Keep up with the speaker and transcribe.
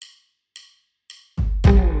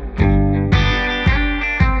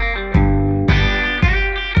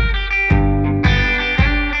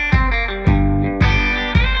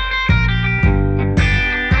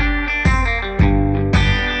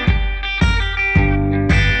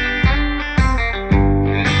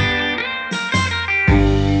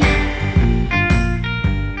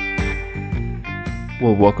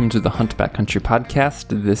Well, welcome to the Hunt Backcountry podcast.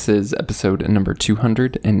 This is episode number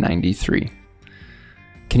 293.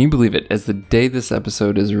 Can you believe it? As the day this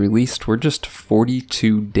episode is released, we're just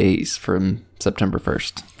 42 days from September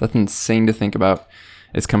 1st. That's insane to think about.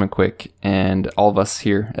 It's coming quick, and all of us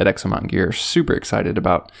here at Exo Mountain Gear are super excited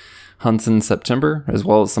about hunts in September, as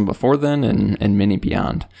well as some before then and many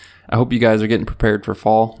beyond. I hope you guys are getting prepared for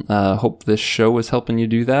fall. Hope this show is helping you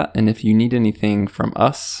do that. And if you need anything from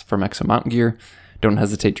us, from Exo Mountain Gear, don't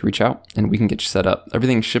hesitate to reach out and we can get you set up.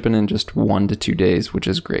 Everything's shipping in just 1 to 2 days, which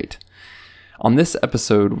is great. On this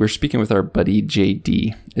episode, we're speaking with our buddy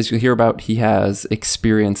JD. As you'll hear about, he has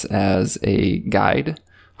experience as a guide,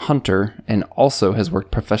 hunter, and also has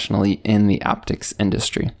worked professionally in the optics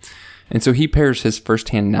industry. And so he pairs his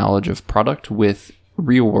firsthand knowledge of product with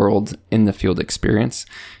real world in the field experience,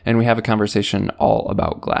 and we have a conversation all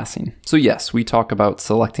about glassing. So yes, we talk about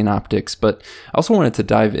selecting optics, but I also wanted to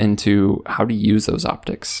dive into how to use those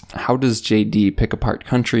optics. How does JD pick apart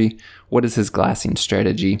country? What is his glassing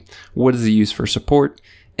strategy? What does he use for support?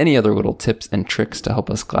 Any other little tips and tricks to help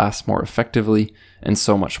us glass more effectively, and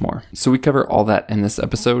so much more. So we cover all that in this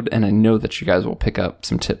episode, and I know that you guys will pick up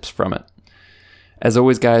some tips from it. As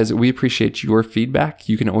always, guys, we appreciate your feedback.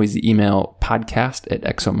 You can always email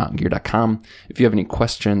podcast@exomountaingear.com if you have any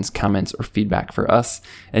questions, comments, or feedback for us.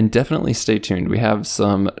 And definitely stay tuned. We have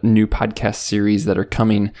some new podcast series that are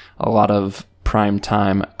coming, a lot of prime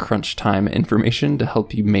time, crunch time information to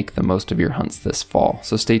help you make the most of your hunts this fall.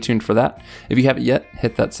 So stay tuned for that. If you haven't yet,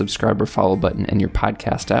 hit that subscribe or follow button in your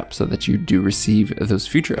podcast app so that you do receive those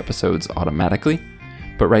future episodes automatically.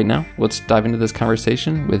 But right now, let's dive into this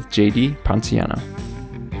conversation with JD Ponciano.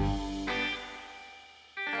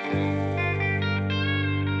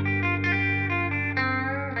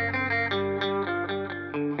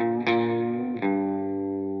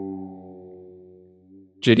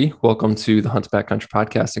 JD, welcome to the Hunt Backcountry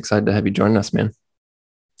podcast. Excited to have you join us, man.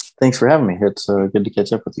 Thanks for having me. It's good to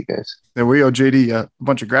catch up with you guys. And we owe JD a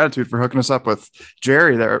bunch of gratitude for hooking us up with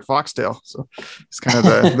Jerry there at Foxtail. So it's kind of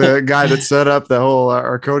the guy that set up the whole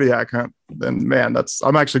our Kodiak hunt. And man,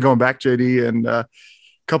 I'm actually going back, JD, in a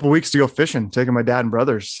couple of weeks to go fishing, taking my dad and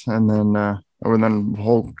brothers, and then a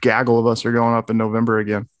whole gaggle of us are going up in November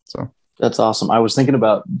again. So that's awesome. I was thinking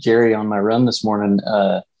about Jerry on my run this morning.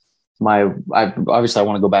 I want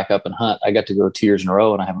to go back up and hunt. I got to go 2 years in a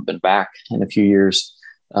row, and I haven't been back in a few years.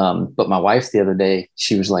 But my wife the other day,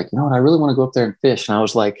 she was like, I really want to go up there and fish. And I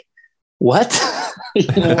was like, what?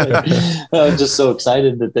 I was just so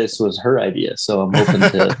excited that this was her idea. So I'm hoping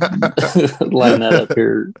to line that up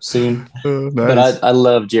here soon. Nice. But I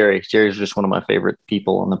love Jerry. Jerry's just one of my favorite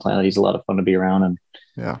people on the planet. He's a lot of fun to be around. And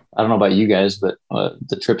yeah, I don't know about you guys, but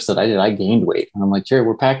the trips that I did, I gained weight. And I'm like, Jerry,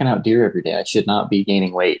 we're packing out deer every day. I should not be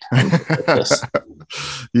gaining weight.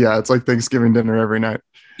 Yeah, it's like Thanksgiving dinner every night.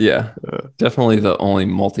 Yeah, definitely the only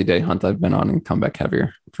multi-day hunt I've been on and come back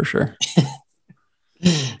heavier for sure.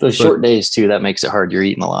 Those short days too, that makes it hard. You're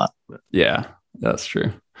eating a lot. Yeah, that's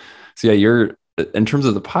true. So yeah, you're in terms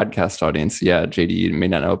of the podcast audience. Yeah, JD, you may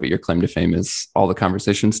not know, but your claim to fame is all the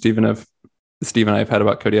conversations Steve and I have had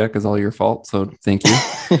about Kodiak is all your fault. So thank you.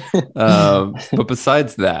 But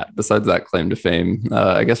besides that claim to fame,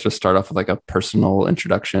 I guess just start off with like a personal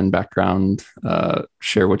introduction, background,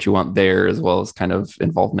 share what you want there, as well as kind of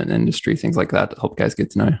involvement in industry, things like that to help guys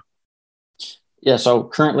get to know you. Yeah. So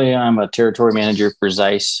currently I'm a territory manager for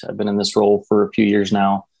Zeiss. I've been in this role for a few years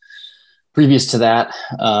now. Previous to that,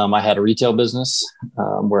 I had a retail business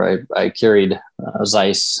where I carried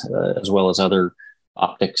Zeiss as well as other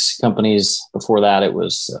optics companies. Before that, it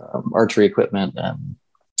was archery equipment,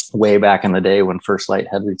 way back in the day when First Light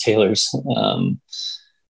had retailers.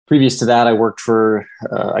 Previous to that, I worked for,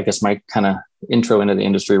 I guess my kind of intro into the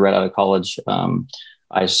industry right out of college.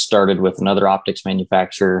 I started with another optics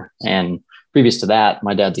manufacturer, and previous to that,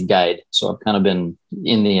 my dad's a guide. So I've kind of been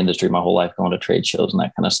in the industry my whole life, going to trade shows and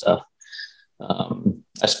that kind of stuff.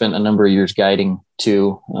 I spent a number of years guiding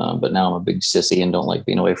too, but now I'm a big sissy and don't like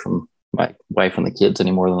being away from my wife and the kids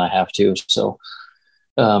any more than I have to. So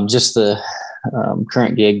just the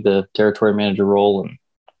current gig, the territory manager role, and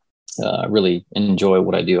really enjoy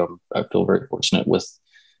what I do. I feel very fortunate with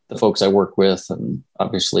the folks I work with, and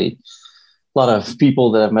obviously a lot of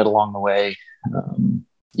people that I've met along the way.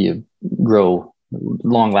 You grow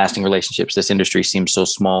long-lasting relationships. This industry seems so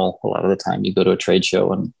small. A lot of the time you go to a trade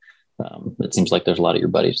show and it seems like there's a lot of your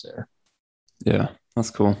buddies there. Yeah, that's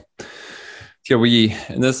cool. Yeah,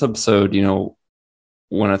 in this episode,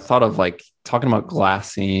 when I thought of like talking about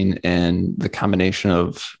glassing and the combination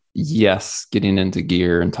of, yes, getting into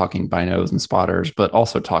gear and talking binos and spotters, but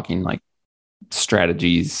also talking like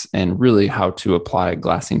strategies and really how to apply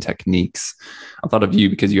glassing techniques. I thought of you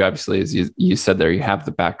because you obviously, as you said there, you have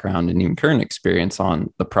the background and even current experience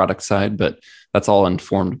on the product side, but that's all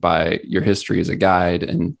informed by your history as a guide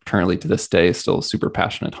and currently to this day still a super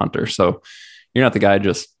passionate hunter. So you're not the guy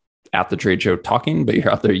just at the trade show talking, but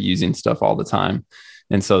you're out there using stuff all the time.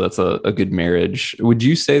 And so that's a good marriage. Would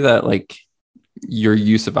you say that like your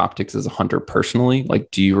use of optics as a hunter personally, like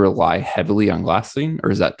do you rely heavily on glassing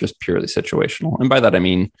or is that just purely situational? And by that, I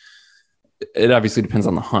mean, it obviously depends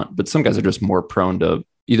on the hunt, but some guys are just more prone to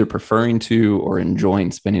either preferring to or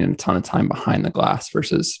enjoying spending a ton of time behind the glass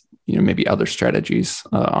versus, maybe other strategies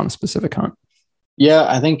on a specific hunt. Yeah,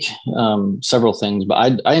 I think several things,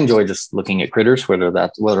 but I enjoy just looking at critters, whether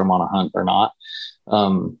I'm on a hunt or not.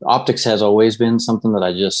 Optics has always been something that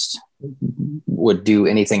I just would do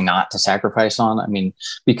anything not to sacrifice on. I mean,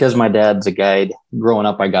 because my dad's a guide, growing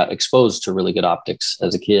up, I got exposed to really good optics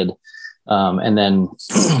as a kid. And then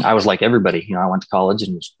I was like everybody, I went to college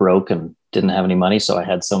and was broke and didn't have any money. So I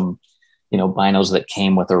had some, binos that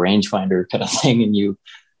came with a rangefinder kind of thing. And you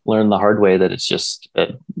learn the hard way that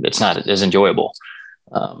it's not as enjoyable.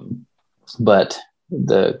 But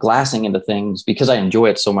the glassing into things, because I enjoy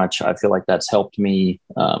it so much, I feel like that's helped me.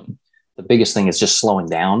 The biggest thing is just slowing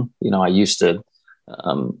down. I used to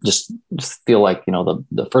just feel like,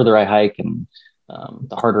 the further I hike and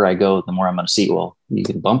the harder I go, the more I'm going to see. Well, you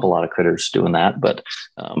can bump a lot of critters doing that, but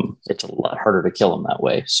it's a lot harder to kill them that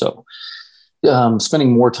way. So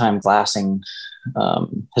spending more time glassing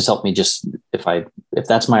has helped me just, if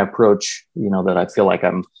that's my approach, that I feel like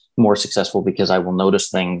I'm more successful because I will notice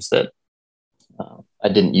things that I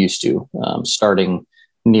didn't used to, starting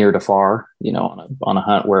near to far, on a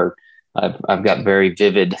hunt where I've got very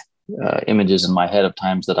vivid images in my head of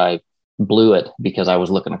times that I blew it because I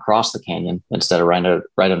was looking across the canyon instead of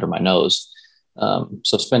right under my nose.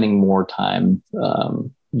 So spending more time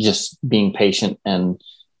just being patient and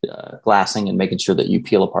glassing and making sure that you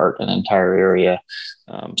peel apart an entire area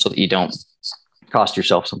so that you don't cost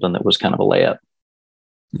yourself something that was kind of a layup.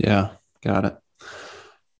 Yeah, got it.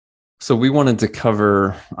 So we wanted to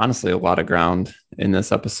cover, honestly, a lot of ground in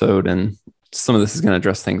this episode, and some of this is going to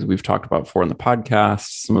address things we've talked about before in the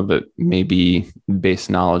podcast. Some of it may be base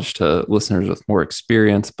knowledge to listeners with more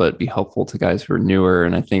experience, but be helpful to guys who are newer.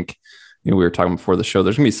 And I think, we were talking before the show,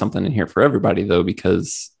 there's going to be something in here for everybody, though,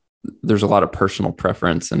 because there's a lot of personal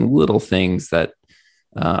preference and little things that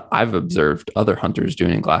I've observed other hunters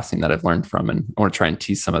doing in glassing that I've learned from. And I want to try and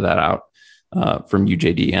tease some of that out from you,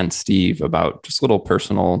 JD, and Steve about just little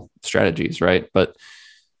personal strategies, right? But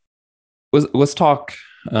let's talk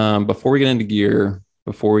before we get into gear,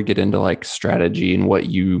 before we get into like strategy and what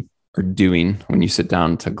you are doing when you sit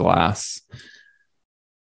down to glass.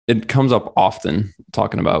 It comes up often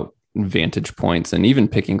talking about vantage points and even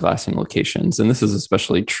picking glassing locations. And this is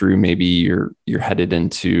especially true. Maybe you're headed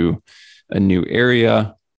into a new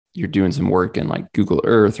area, you're doing some work in like Google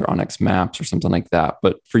Earth or Onyx Maps or something like that.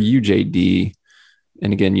 But for you, JD,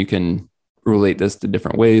 and again, you can relate this to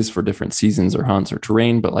different ways for different seasons or hunts or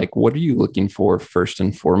terrain, but like, what are you looking for first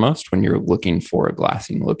and foremost when you're looking for a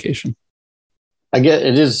glassing location? I get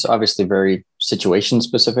it is obviously very situation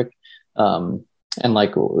specific. And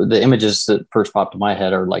like the images that first popped in my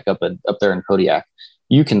head are like up there in Kodiak.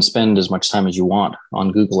 You can spend as much time as you want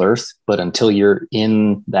on Google Earth, but until you're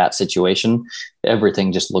in that situation,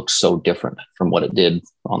 everything just looks so different from what it did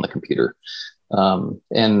on the computer.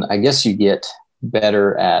 And I guess you get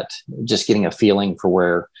better at just getting a feeling for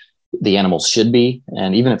where the animals should be.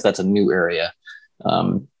 And even if that's a new area,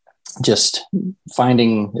 just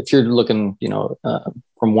finding, if you're looking,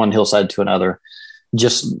 from one hillside to another,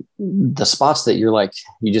 just the spots that you're like,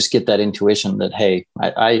 you just get that intuition that, hey,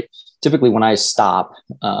 I typically when I stop,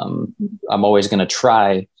 I'm always going to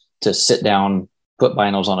try to sit down, put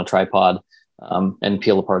binos on a tripod, and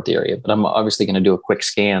peel apart the area. But I'm obviously going to do a quick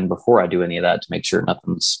scan before I do any of that to make sure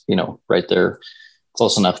nothing's, right there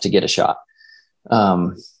close enough to get a shot.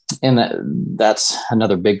 And that's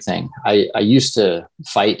another big thing. I used to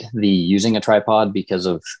fight the using a tripod because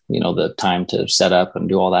of, the time to set up and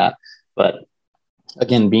do all that. But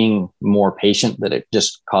again, being more patient, that it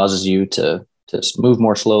just causes you to move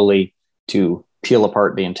more slowly, to peel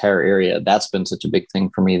apart the entire area. That's been such a big thing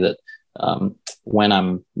for me that when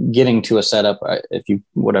I'm getting to a setup, if you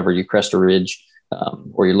crest a ridge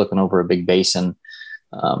or you're looking over a big basin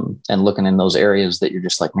and looking in those areas that you're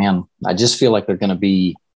just like, man, I just feel like they're going to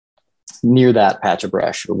be near that patch of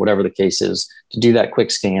brush or whatever the case is, to do that quick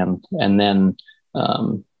scan. And then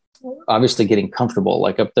obviously getting comfortable,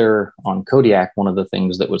 like up there on Kodiak, one of the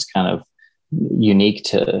things that was kind of unique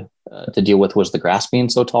to deal with was the grass being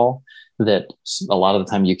so tall that a lot of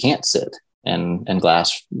the time you can't sit. and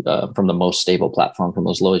glass from the most stable platform from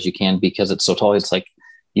as low as you can, because it's so tall. It's like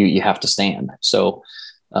you have to stand. So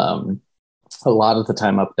a lot of the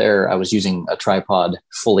time up there, I was using a tripod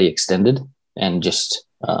fully extended and just,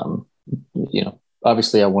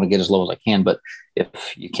 obviously I want to get as low as I can, but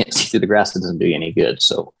if you can't see through the grass, it doesn't do you any good.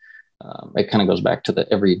 So it kind of goes back to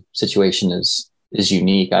every situation is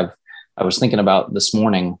unique. I was thinking about this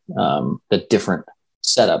morning, the different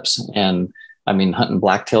setups, and I mean, hunting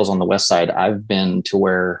blacktails on the west side, I've been to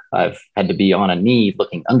where I've had to be on a knee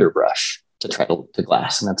looking underbrush to try to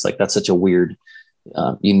glass. And that's such a weird,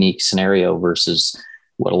 unique scenario versus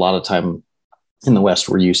what a lot of time in the West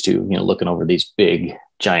we're used to, looking over these big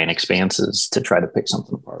giant expanses to try to pick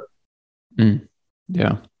something apart.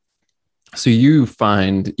 Yeah. So you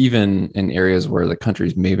find even in areas where the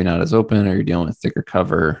country's maybe not as open or you're dealing with thicker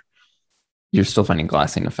cover, you're still finding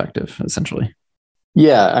glassing effective, essentially.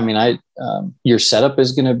 Yeah. I mean, your setup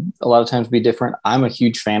is going to a lot of times be different. I'm a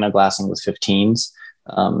huge fan of glassing with 15s.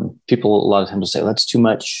 People a lot of times will say that's too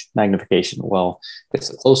much magnification. Well, if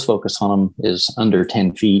the close focus on them is under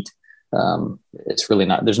 10 feet, it's really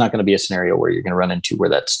not, there's not going to be a scenario where you're going to run into where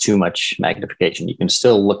that's too much magnification. You can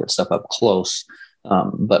still look at stuff up close.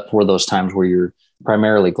 But for those times where you're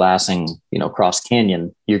primarily glassing, cross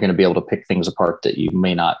canyon, you're going to be able to pick things apart that you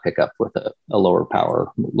may not pick up with a lower power,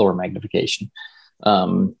 lower magnification.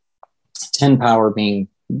 10 power being,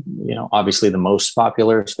 obviously the most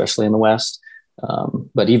popular, especially in the West.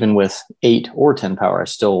 But even with 8 or 10 power, I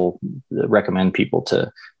still recommend people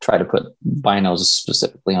to try to put binos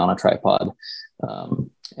specifically on a tripod.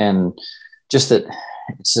 And just that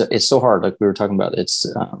it's so hard. Like we were talking about, it's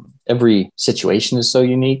every situation is so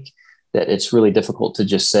unique that it's really difficult to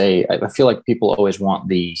just say. I feel like people always want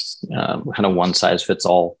the kind of one size fits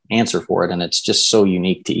all answer for it. And it's just so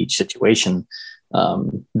unique to each situation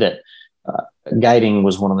that guiding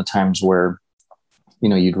was one of the times where,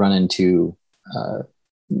 you'd run into,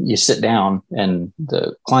 you sit down and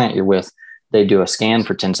the client you're with, they do a scan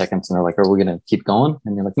for 10 seconds and they're like, are we going to keep going?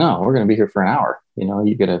 And you're like, no, we're going to be here for an hour.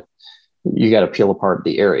 You got to peel apart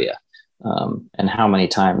the area. And how many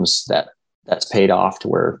times that's paid off to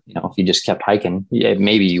where, if you just kept hiking,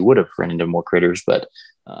 maybe you would have run into more critters, but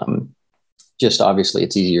just obviously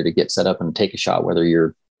it's easier to get set up and take a shot, whether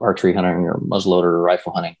you're archery hunting or muzzleloader or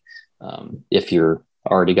rifle hunting. If you're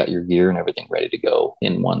already got your gear and everything ready to go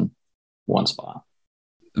in one spot.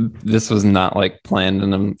 This was not like planned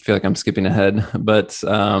and I feel like I'm skipping ahead, but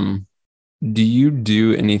do you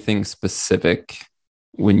do anything specific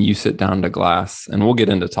when you sit down to glass? And we'll get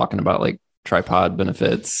into talking about like tripod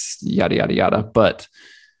benefits, yada, yada, yada. But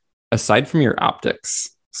aside from your optics,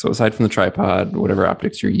 so aside from the tripod, whatever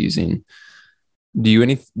optics you're using, do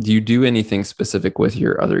you do anything specific with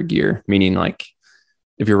your other gear? Meaning like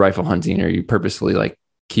if you're rifle hunting, are you purposely like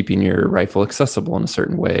keeping your rifle accessible in a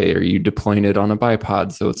certain way? Are you deploying it on a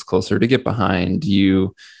bipod so it's closer to get behind? Do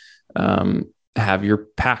you have your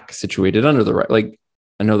pack situated under the like,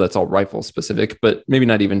 I know that's all rifle specific, but maybe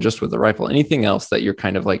not even just with the rifle. Anything else that you're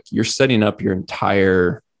kind of like, you're setting up your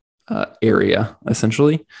entire area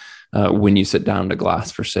essentially when you sit down to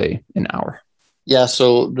glass for say an hour? Yeah.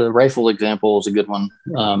 So the rifle example is a good one.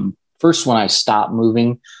 First, when I stop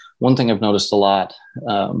moving, one thing I've noticed a lot,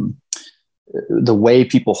 the way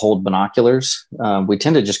people hold binoculars, we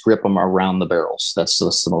tend to just grip them around the barrels. That's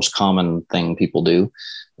the most common thing people do.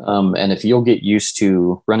 And if you'll get used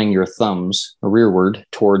to running your thumbs rearward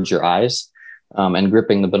towards your eyes and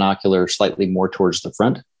gripping the binocular slightly more towards the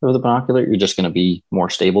front of the binocular, you're just going to be more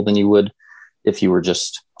stable than you would if you were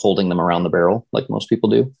just holding them around the barrel like most people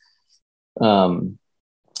do.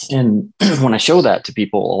 And when I show that to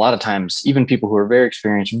people, a lot of times, even people who are very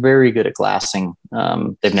experienced, very good at glassing,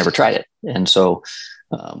 they've never tried it. And so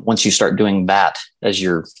once you start doing that as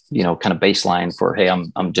your, kind of baseline for, hey,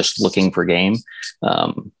 I'm just looking for game,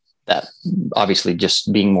 that obviously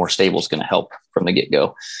just being more stable is going to help from the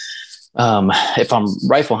get-go. If I'm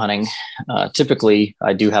rifle hunting, typically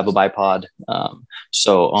I do have a bipod.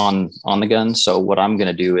 So on the gun. So what I'm going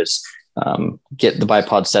to do is get the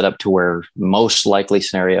bipod set up to where most likely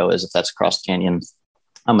scenario is if that's across the canyon,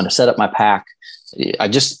 I'm going to set up my pack. I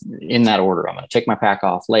just, in that order, I'm going to take my pack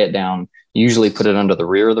off, lay it down, usually put it under the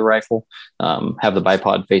rear of the rifle, have the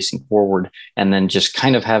bipod facing forward, and then just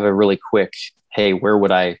kind of have a really quick, hey, where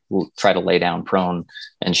would I try to lay down prone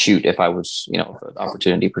and shoot if I was, if an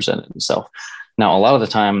opportunity presented itself. Now, a lot of the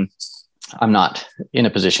time, I'm not in a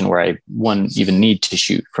position where I even need to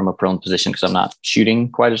shoot from a prone position because I'm not shooting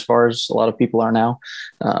quite as far as a lot of people are now.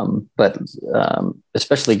 But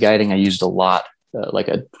especially guiding, I used a lot like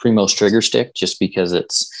a Primos trigger stick, just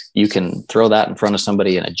because you can throw that in front of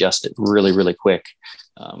somebody and adjust it really, really quick,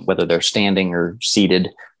 whether they're standing or seated.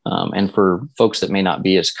 And for folks that may not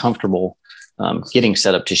be as comfortable getting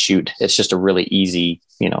set up to shoot, it's just a really easy,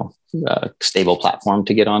 stable platform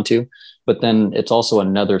to get onto. But then it's also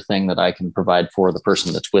another thing that I can provide for the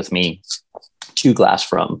person that's with me to glass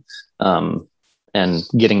from. And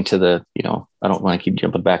getting to the, I don't want to keep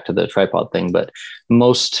jumping back to the tripod thing, but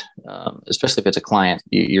most, especially if it's a client,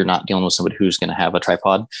 you're not dealing with somebody who's going to have a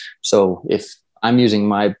tripod. So if I'm using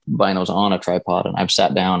my binos on a tripod and I've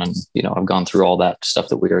sat down and, I've gone through all that stuff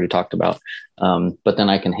that we already talked about, but then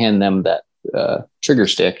I can hand them that trigger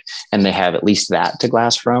stick and they have at least that to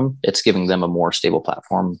glass from, it's giving them a more stable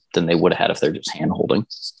platform than they would have had if they're just hand holding.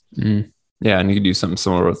 Mm. Yeah. And you could do something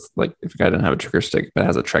similar with, like, if a guy doesn't have a trigger stick, but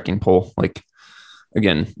has a trekking pole, like,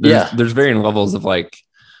 again, there's varying levels of like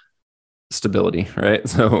stability, right?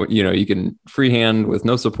 So, you can freehand with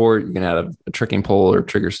no support. You can add a trekking pole or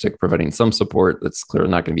trigger stick providing some support that's clearly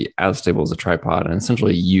not going to be as stable as a tripod, and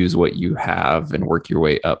essentially use what you have and work your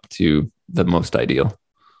way up to the most ideal.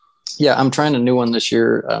 Yeah, I'm trying a new one this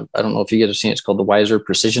year. I don't know if you guys have seen it. It's called the Wiser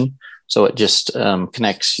Precision. So it just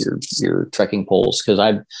connects your trekking poles, because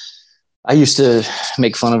I used to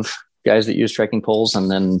make fun of guys that use trekking poles, and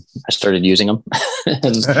then I started using them.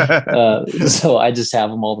 And so I just have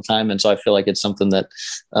them all the time. And so I feel like it's something that,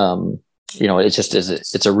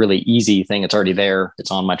 it's a really easy thing. It's already there. It's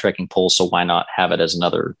on my trekking pole. So why not have it as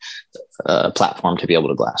another platform to be able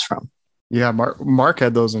to glass from? Yeah. Mark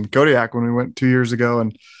had those in Kodiak when we went 2 years ago,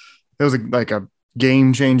 and it was like a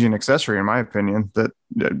game-changing accessory, in my opinion, that,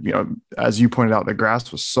 as you pointed out, the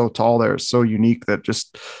grass was so tall there, so unique that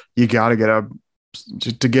just, you got to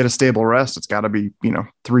get a stable rest. It's got to be,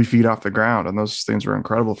 3 feet off the ground. And those things were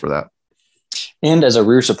incredible for that. And as a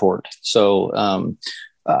rear support. So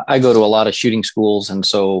I go to a lot of shooting schools. And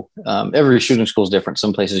so every shooting school is different.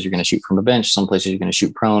 Some places you're going to shoot from a bench, some places you're going to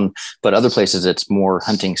shoot prone, but other places it's more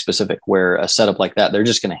hunting specific, where a setup like that, they're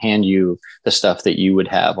just going to hand you the stuff that you would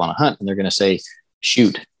have on a hunt. And they're going to say,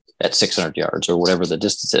 shoot at 600 yards or whatever the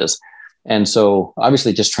distance is. And so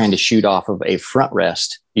obviously just trying to shoot off of a front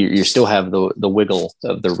rest, you still have the wiggle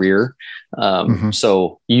of the rear.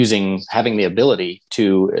 So having the ability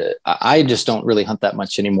to, I just don't really hunt that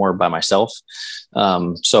much anymore by myself.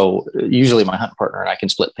 So usually my hunt partner and I can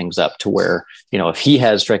split things up to where, if he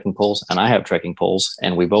has trekking poles and I have trekking poles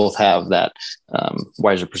and we both have that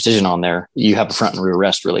Wiser Precision on there, you have a front and rear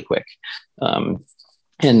rest really quick.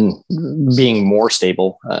 And being more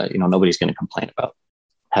stable, nobody's going to complain about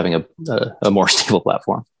having a more stable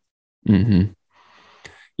platform. Mm-hmm.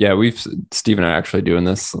 Yeah, Steve and I are actually doing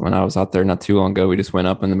this. When I was out there not too long ago, we just went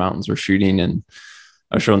up in the mountains, we're shooting, and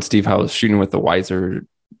I was showing Steve how I was shooting with the Wiser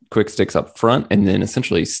quick sticks up front, and then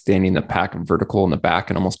essentially standing the pack vertical in the back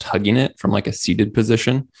and almost hugging it from like a seated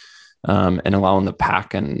position, and allowing the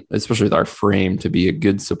pack, and especially with our frame, to be a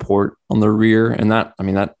good support on the rear. And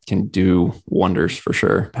that can do wonders for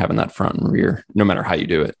sure, having that front and rear, no matter how you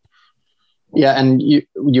do it. Yeah. And you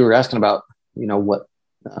were asking about, what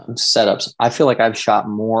setups. I feel like I've shot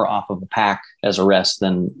more off of a pack as a rest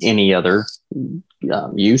than any other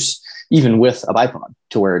use, even with a bipod,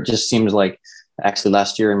 to where it just seems like, actually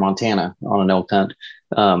last year in Montana on an elk hunt,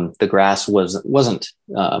 the grass wasn't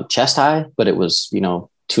chest high, but it was,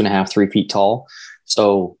 2.5, 3 feet tall.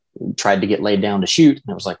 So tried to get laid down to shoot.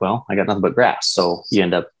 And I was like, well, I got nothing but grass. So you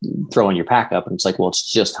end up throwing your pack up and it's like, well, it's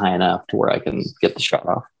just high enough to where I can get the shot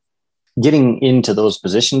off. Getting into those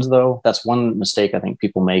positions, though, that's one mistake I think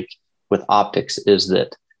people make with optics, is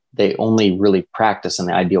that they only really practice in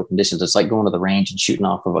the ideal conditions. It's like going to the range and shooting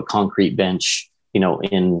off of a concrete bench,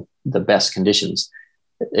 in the best conditions.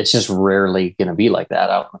 It's just rarely going to be like that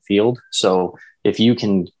out in the field. So if you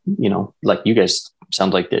can, like you guys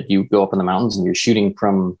sound like that, you go up in the mountains and you're shooting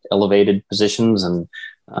from elevated positions and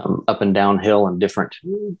up and downhill and different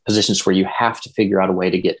positions where you have to figure out a way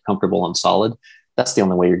to get comfortable and solid. That's the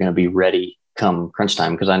only way you're going to be ready come crunch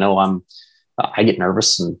time. Because I know I get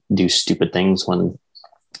nervous and do stupid things when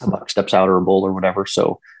a buck steps out or a bull or whatever.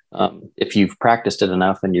 So if you've practiced it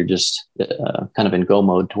enough and you're just kind of in go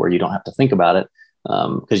mode to where you don't have to think about it,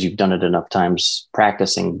 because you've done it enough times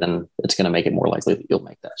practicing, then it's going to make it more likely that you'll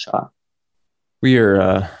make that shot.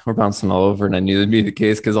 We're bouncing all over, and I knew that'd be the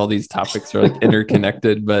case because all these topics are like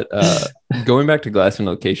interconnected. But going back to glassing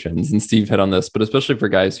locations, and Steve hit on this, but especially for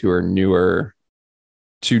guys who are newer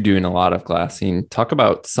to doing a lot of glassing, talk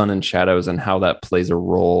about sun and shadows and how that plays a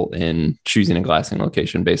role in choosing a glassing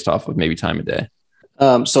location based off of maybe time of day.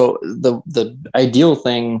 So the ideal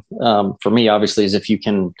thing for me, obviously, is if you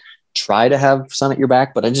can try to have sun at your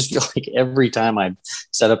back, but I just feel like every time I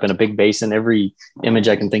set up in a big basin, every image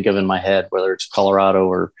I can think of in my head, whether it's Colorado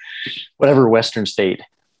or whatever Western state,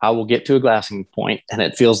 I will get to a glassing point and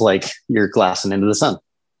it feels like you're glassing into the sun.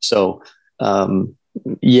 So,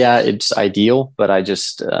 yeah, it's ideal, but I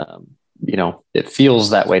just, it feels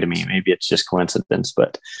that way to me. Maybe it's just coincidence,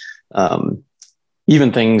 but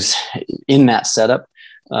even things in that setup,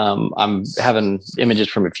 I'm having images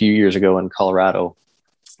from a few years ago in Colorado,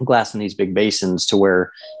 glass in these big basins, to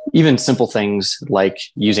where even simple things like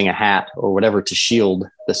using a hat or whatever to shield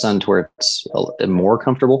the sun to where it's more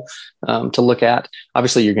comfortable to look at.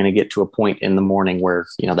 Obviously, you're going to get to a point in the morning where,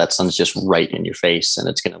 that sun's just right in your face, and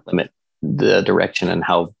it's going to limit the direction and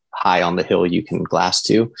how high on the hill you can glass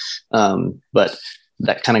to. But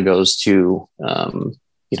that kind of goes to,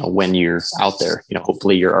 when you're out there,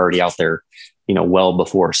 hopefully you're already out there, well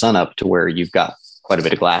before sunup, to where you've got quite a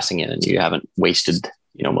bit of glassing in and you haven't wasted,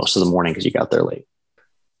 most of the morning because you got there late.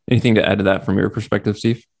 Anything to add to that from your perspective,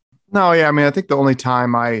 Steve? No, yeah. I mean, I think the only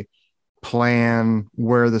time I plan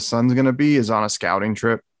where the sun's going to be is on a scouting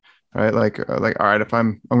trip, right? Like, all right, if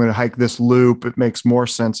I'm going to hike this loop, it makes more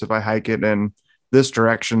sense if I hike it in this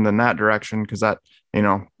direction than that direction. Cause that,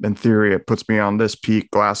 in theory, it puts me on this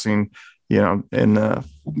peak glassing, in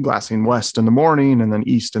glassing west in the morning and then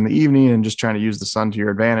east in the evening, and just trying to use the sun to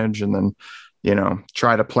your advantage. And then,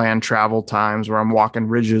 try to plan travel times where I'm walking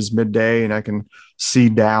ridges midday and I can see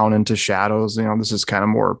down into shadows. This is kind of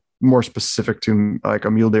more specific to like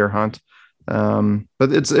a mule deer hunt.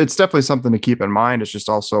 But it's definitely something to keep in mind. It's just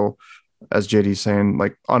also, as JD's saying,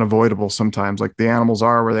 like unavoidable sometimes. Like the animals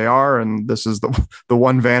are where they are, and this is the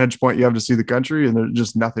one vantage point you have to see the country, and there's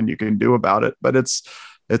just nothing you can do about it. But it's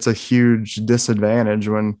a huge disadvantage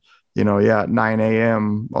when, at 9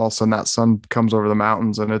 a.m., all of a sudden that sun comes over the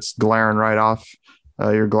mountains and it's glaring right off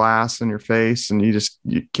your glass in your face, and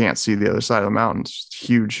you can't see the other side of the mountains.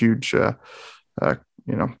 Huge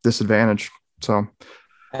disadvantage. So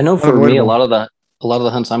I know for me, a lot of the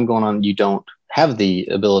hunts I'm going on, you don't have the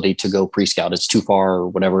ability to go pre-scout. It's too far or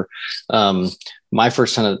whatever. My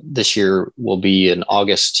first hunt this year will be an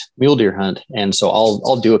August mule deer hunt. And so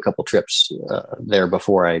I'll do a couple trips there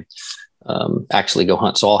before I actually go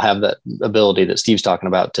hunt. So I'll have that ability that Steve's talking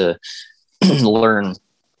about to learn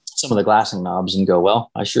some of the glassing knobs and go,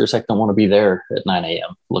 well, I sure as heck don't want to be there at 9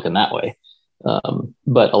 a.m. looking that way.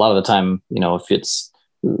 But a lot of the time, if it's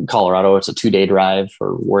Colorado, it's a 2-day drive,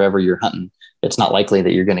 or wherever you're hunting, it's not likely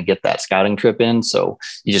that you're going to get that scouting trip in. So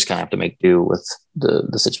you just kind of have to make do with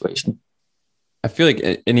the situation. I feel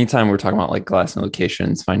like anytime we're talking about like glassing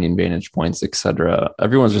locations, finding vantage points, etc.,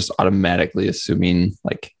 everyone's just automatically assuming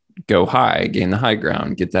like go high, gain the high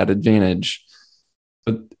ground, get that advantage.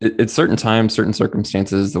 But at certain times, certain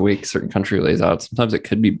circumstances, the way certain country lays out, sometimes it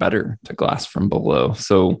could be better to glass from below.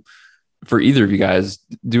 So for either of you guys,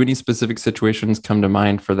 do any specific situations come to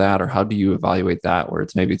mind for that? Or how do you evaluate that, where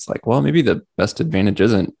it's like, well, maybe the best advantage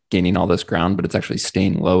isn't gaining all this ground, but it's actually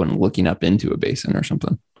staying low and looking up into a basin or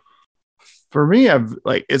something? For me,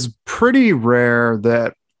 it's pretty rare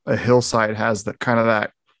that a hillside has that kind of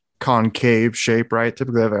that concave shape, right?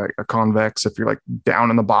 Typically they have a convex if you're like down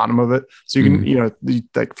in the bottom of it. So you can,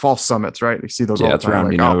 like false summits, right? You see those all the time.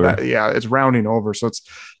 Rounding over. It's rounding over. So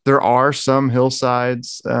there are some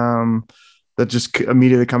hillsides that just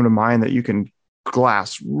immediately come to mind that you can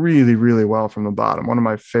glass really, really well from the bottom. One of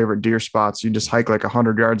my favorite deer spots, you just hike like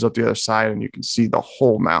 100 yards up the other side and you can see the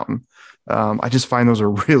whole mountain. I just find those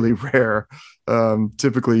are really rare.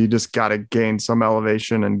 Typically you just got to gain some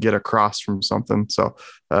elevation and get across from something. So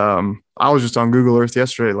I was just on Google Earth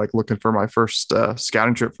yesterday, like looking for my first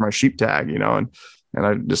scouting trip for my sheep tag, and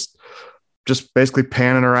I just basically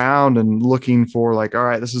panning around and looking for like, all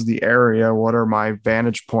right, this is the area. What are my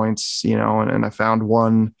vantage points, and I found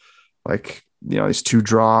one, like, these two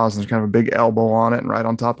draws and there's kind of a big elbow on it. And right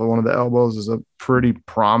on top of one of the elbows is a pretty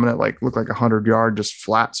prominent, look like 100-yard, just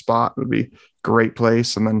flat spot. Would be great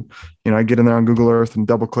place. And then, I get in there on Google Earth and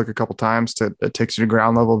double click a couple times it takes you to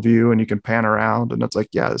ground level view and you can pan around. And it's like,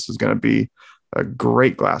 yeah, this is going to be a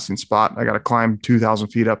great glassing spot. I got to climb 2,000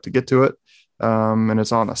 feet up to get to it. And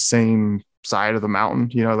it's on the same side of the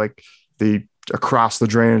mountain, like the across the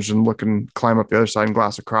drainage and climb up the other side and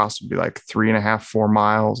glass across would be like 3.5, 4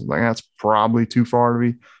 miles. Like that's probably too far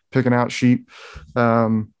to be picking out sheep.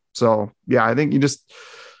 So yeah, I think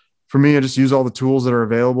for me, I just use all the tools that are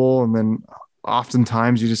available. And then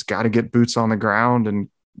oftentimes you just got to get boots on the ground and,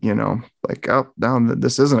 like, oh, no,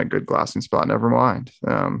 this isn't a good glassing spot. Never mind.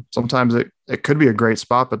 Sometimes it could be a great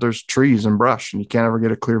spot, but there's trees and brush and you can't ever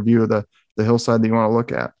get a clear view of the hillside that you want to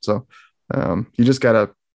look at. So you just got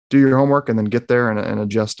to do your homework and then get there and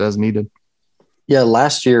adjust as needed. Yeah,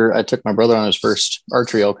 last year I took my brother on his first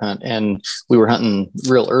archery elk hunt, and we were hunting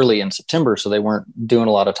real early in September, so they weren't doing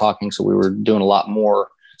a lot of talking. So we were doing a lot more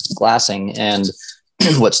glassing. And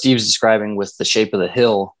what Steve's describing with the shape of the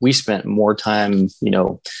hill, we spent more time,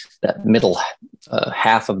 that middle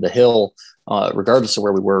half of the hill, regardless of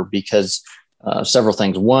where we were, because several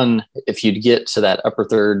things. One, if you'd get to that upper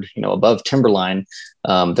third, above timberline,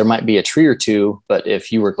 there might be a tree or two, but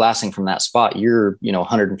if you were glassing from that spot, you're,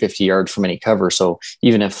 150 yards from any cover. So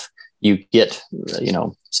even if you get,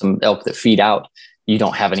 some elk that feed out, you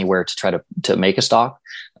don't have anywhere to try to make a stalk.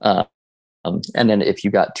 And then if you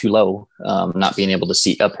got too low, not being able to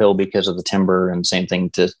see uphill because of the timber, and same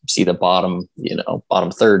thing to see the bottom,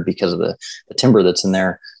 bottom third because of the timber that's in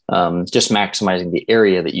there, just maximizing the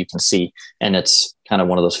area that you can see. And it's kind of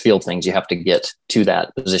one of those field things. You have to get to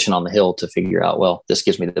that position on the hill to figure out, well, this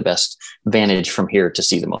gives me the best vantage from here to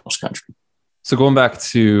see the most country. So going back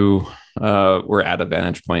to we're at a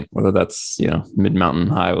vantage point, whether that's, mid-mountain,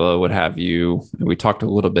 high, low, what have you. We talked a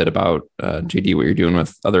little bit about JD, what you're doing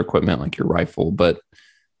with other equipment like your rifle,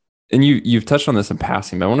 and you've touched on this in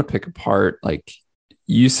passing, but I want to pick apart, like,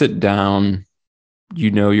 you sit down,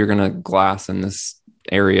 you're going to glass in this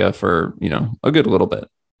area for, a good little bit,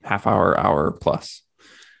 half hour plus.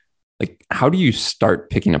 Like, how do you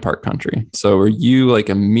start picking apart country? So are you like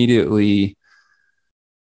immediately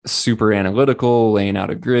super analytical, laying out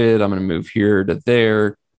a grid, I'm going to move here to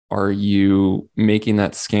there? Are you making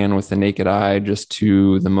that scan with the naked eye just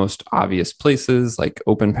to the most obvious places like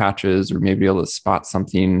open patches, or maybe able to spot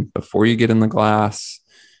something before you get in the glass,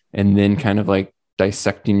 and then kind of like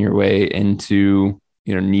dissecting your way into,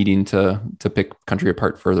 needing to pick country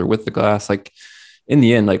apart further with the glass? Like, in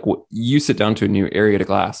the end, like, what you sit down to a new area to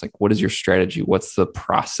glass, like, what is your strategy? What's the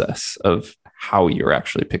process of how you're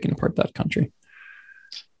actually picking apart that country?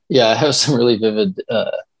 Yeah, I have some really vivid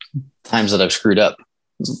times that I've screwed up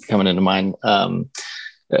coming into mind.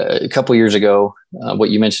 A couple of years ago, what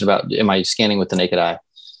you mentioned about, am I scanning with the naked eye?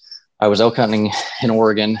 I was elk hunting in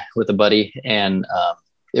Oregon with a buddy, and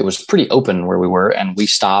it was pretty open where we were, and we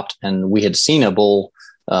stopped, and we had seen a bull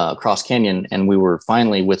cross canyon, and we were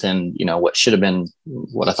finally within, what should have been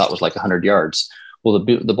what I thought was like 100 yards. Well,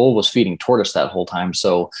 the bull was feeding toward us that whole time.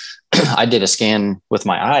 So I did a scan with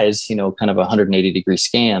my eyes, kind of a 180-degree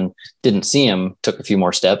scan, didn't see him, took a few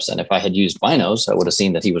more steps. And if I had used binos, I would have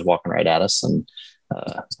seen that he was walking right at us, and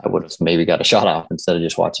I would have maybe got a shot off instead of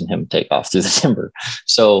just watching him take off through the timber.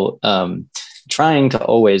 So trying to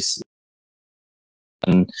always,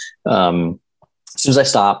 and as soon as I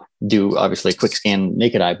stop, do obviously a quick scan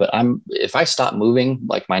naked eye, but if I stop moving,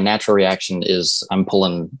 like, my natural reaction is I'm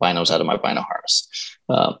pulling binos out of my bino harness,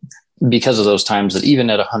 because of those times that even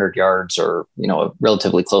at 100 yards or, a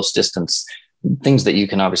relatively close distance, things that you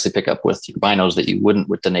can obviously pick up with your binos that you wouldn't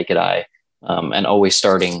with the naked eye, and always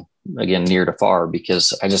starting again near to far,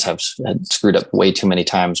 because I just had screwed up way too many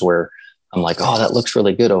times where I'm like, oh, that looks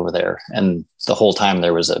really good over there. And the whole time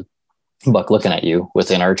there was a buck looking at you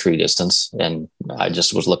within archery distance, and I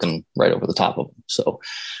just was looking right over the top of them. So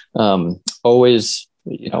always,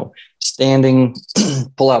 standing,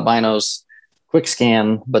 pull out binos, quick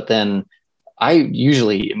scan, but then I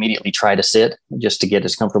usually immediately try to sit just to get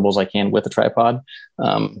as comfortable as I can with a tripod.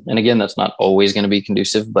 And again, that's not always going to be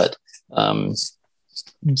conducive, but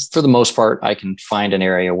for the most part, I can find an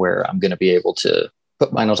area where I'm going to be able to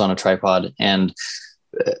put binos on a tripod. And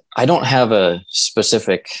I don't have a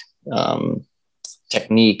specific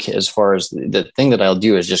technique as far as the thing that I'll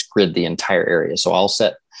do is just grid the entire area. So I'll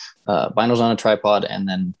set binos on a tripod and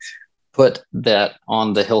then put that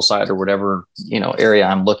on the hillside or whatever, area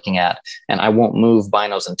I'm looking at. And I won't move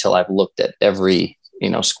binos until I've looked at every,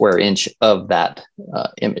 square inch of that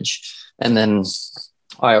image. And then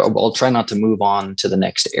I'll try not to move on to the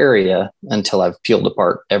next area until I've peeled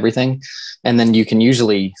apart everything. And then you can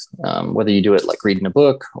usually, whether you do it like reading a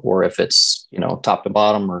book or if it's, top to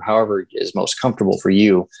bottom or however is most comfortable for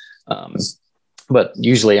you. But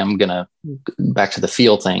usually I'm going to back to the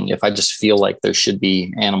feel thing. If I just feel like there should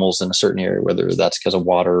be animals in a certain area, whether that's because of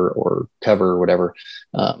water or cover or whatever,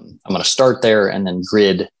 I'm going to start there and then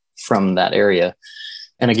grid from that area.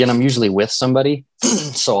 And again, I'm usually with somebody.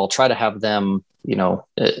 So I'll try to have them,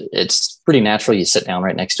 it's pretty natural. You sit down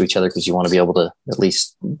right next to each other because you want to be able to at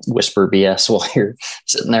least whisper BS while you're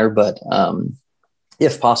sitting there. But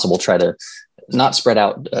if possible, try to not spread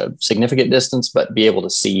out a significant distance, but be able to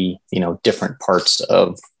see, different parts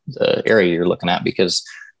of the area you're looking at, because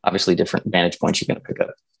obviously different vantage points, you're going to pick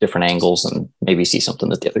up different angles and maybe see something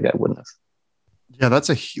that the other guy wouldn't have. Yeah, that's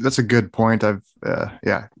a good point.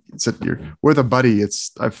 You're with a buddy.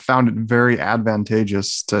 I've found it very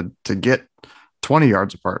advantageous to get 20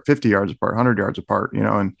 yards apart, 50 yards apart, 100 yards apart,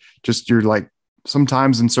 and just you're like,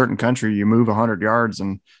 sometimes in certain country you move 100 yards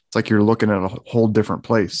and it's like you're looking at a whole different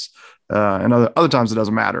place. And other times it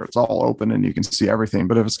doesn't matter. It's all open and you can see everything.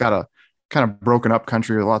 But if it's got a kind of broken up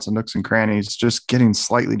country with lots of nooks and crannies, just getting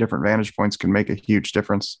slightly different vantage points can make a huge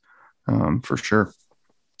difference, for sure.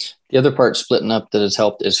 The other part splitting up that has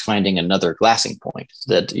helped is finding another glassing point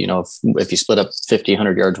that, if you split up 50,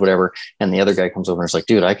 100 yards, whatever, and the other guy comes over and is like,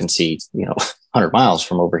 dude, I can see, 100 miles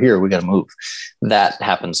from over here. We got to move. That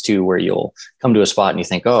happens too, where you'll come to a spot and you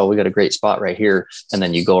think, oh, we got a great spot right here. And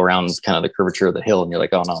then you go around kind of the curvature of the hill and you're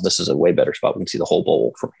like, oh no, this is a way better spot. We can see the whole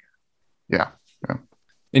bowl from here. Yeah.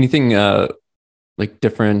 Anything like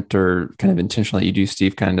different or kind of intentional that you do,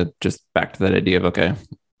 Steve, kind of just back to that idea of, okay,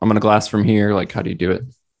 I'm going to glass from here. Like, how do you do it?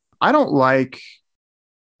 I don't like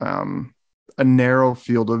a narrow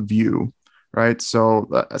field of view, right? So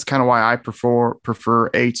that's kind of why I prefer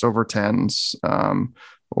 8s over 10s,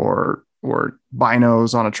 or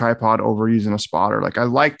binos on a tripod over using a spotter. Like, I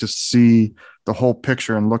like to see the whole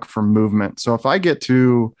picture and look for movement. So if I get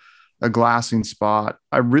to a glassing spot,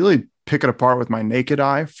 I really pick it apart with my naked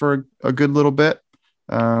eye for a good little bit.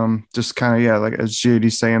 Just kind of, like as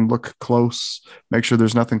JD's saying, look close, make sure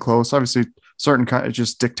there's nothing close. Obviously, it's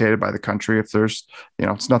just dictated by the country. If there's,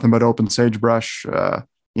 it's nothing but open sagebrush, you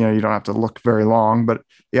don't have to look very long. But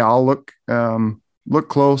yeah, I'll look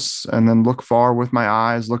close and then look far with my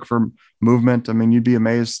eyes, look for movement. I mean, you'd be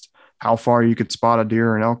amazed how far you could spot a deer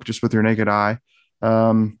or an elk just with your naked eye.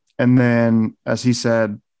 And then, as he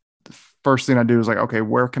said, the first thing I do is like, okay,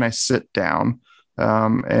 where can I sit down?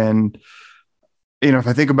 And if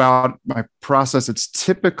I think about my process, it's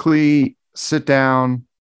typically sit down,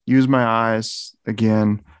 use my eyes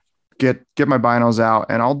again, get my binos out,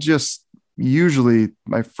 and I'll just usually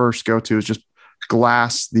my first go-to is just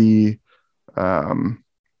glass the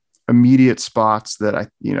immediate spots that I,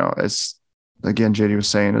 as again JD was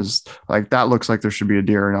saying, is like that looks like there should be a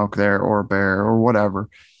deer, an elk there, or a bear, or whatever,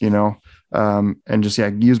 and just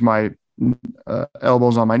use my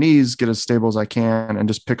elbows on my knees, get as stable as I can, and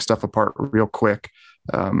just pick stuff apart real quick.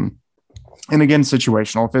 And again,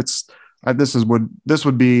 situational. If it's this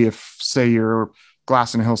would be if, say, you're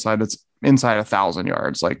glassing a hillside that's inside 1,000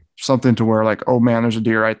 yards, like something to where like, oh man, there's a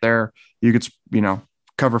deer right there. You could,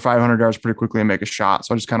 cover 500 yards pretty quickly and make a shot.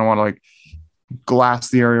 So I just kind of want to like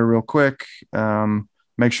glass the area real quick,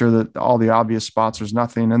 make sure that all the obvious spots, there's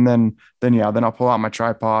nothing. And then I'll pull out my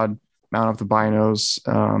tripod, mount up the binos.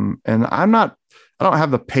 And I don't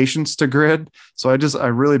have the patience to grid. So I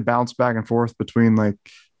really bounce back and forth between like,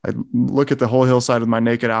 I look at the whole hillside with my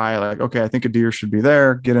naked eye, like, okay, I think a deer should be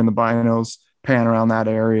there, get in the binos, pan around that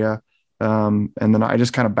area. And then I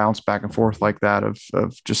just kind of bounce back and forth like that of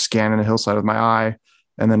just scanning the hillside with my eye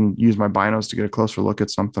and then use my binos to get a closer look at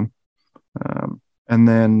something. And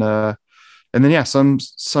then yeah,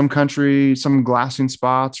 some country, some glassing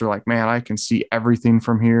spots are like, man, I can see everything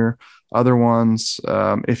from here. Other ones,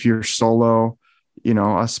 if you're solo,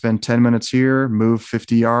 I spend 10 minutes here, move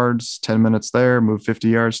 50 yards, 10 minutes there, move 50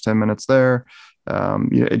 yards, 10 minutes there.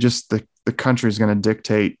 It just, the country is going to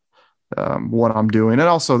dictate what I'm doing. And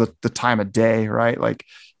also the time of day, right? Like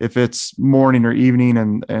if it's morning or evening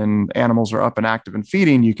and animals are up and active and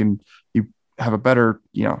feeding, you have a better,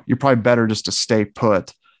 you're probably better just to stay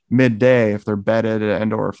put. Midday, if they're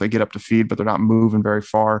bedded or if they get up to feed, but they're not moving very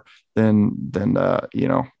far, then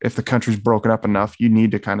if the country's broken up enough, you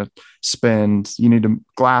need to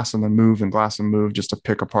glass and then move and glass and move just to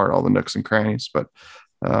pick apart all the nooks and crannies. But,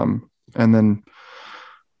 and then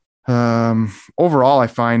overall, I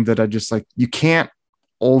find that I just like, you can't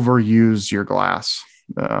overuse your glass.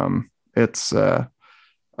 I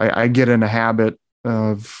get in a habit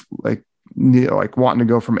of like wanting to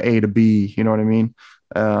go from A to B, you know what I mean?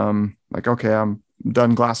 Like, okay, I'm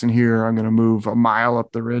done glassing here. I'm going to move a mile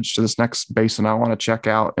up the ridge to this next basin I want to check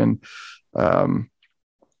out. And, I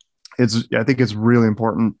think it's really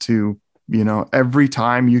important to, every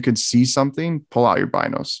time you can see something, pull out your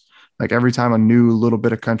binos. Like every time a new little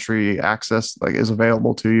bit of country access like is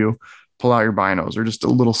available to you, pull out your binos, or just a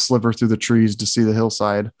little sliver through the trees to see the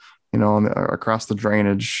hillside, across the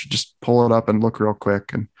drainage, just pull it up and look real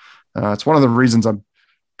quick. And, it's one of the reasons I'm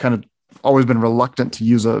kind of always been reluctant to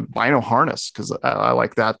use a bino harness, because I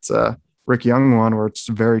like that Rick Young one where it's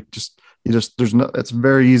very it's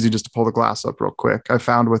very easy just to pull the glass up real quick. I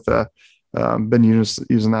found with been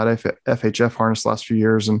using that FHF harness the last few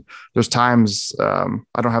years, and there's times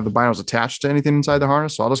I don't have the binos attached to anything inside the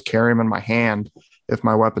harness, so I'll just carry them in my hand if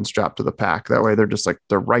my weapon's strapped to the pack. That way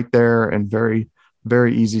they're right there and very,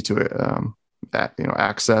 very easy to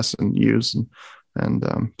access and use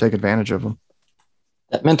and take advantage of them.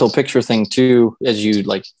 That mental picture thing too, as you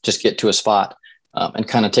like just get to a spot and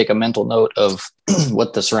kind of take a mental note of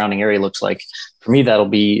what the surrounding area looks like. For me, that'll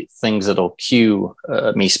be things that'll cue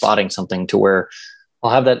me spotting something to where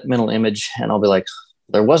I'll have that mental image and I'll be like,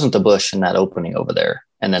 there wasn't a bush in that opening over there.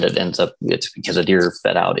 And then it ends up, it's because a deer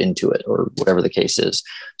fed out into it or whatever the case is.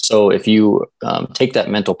 So if you take that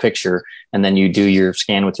mental picture and then you do your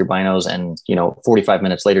scan with your binos and, 45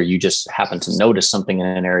 minutes later, you just happen to notice something in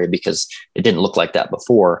an area because it didn't look like that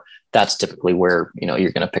before, that's typically where,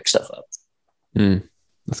 you're going to pick stuff up.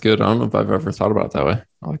 That's good. I don't know if I've ever thought about it that way.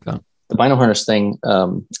 I like that. The bino harness thing,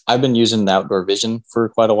 I've been using the Outdoor Vision for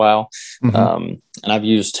quite a while. And I've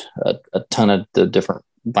used a ton of the different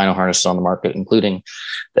bino harnesses on the market, including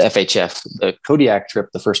the FHF. The Kodiak trip,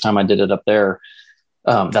 the first time I did it up there,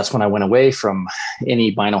 that's when I went away from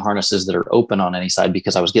any bino harnesses that are open on any side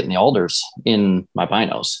because I was getting the alders in my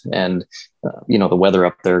binos. And, the weather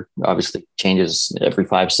up there obviously changes every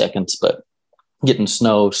 5 seconds, but getting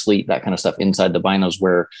snow, sleet, that kind of stuff inside the binos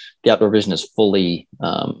where the Outdoor Vision is fully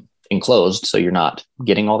enclosed, so you're not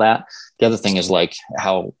getting all that. The other thing is like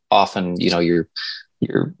how often you're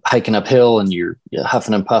hiking uphill and you're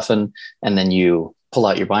huffing and puffing, and then you pull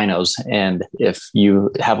out your binos, and if you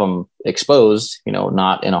have them exposed,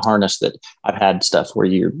 not in a harness, that I've had stuff where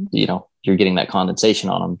you're getting that condensation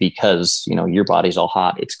on them because your body's all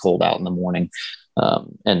hot, it's cold out in the morning,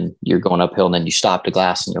 and you're going uphill, and then you stop to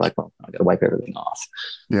glass and you're like, well, I got to wipe everything off.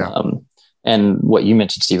 And what you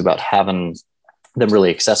mentioned, Steve, about having them really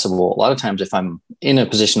accessible. A lot of times if I'm in a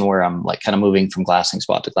position where I'm like kind of moving from glassing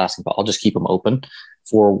spot to glassing spot, I'll just keep them open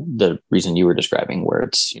for the reason you were describing, where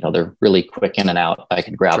it's, they're really quick in and out. I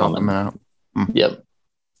can grab them out. Yep.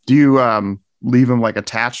 Do you leave them like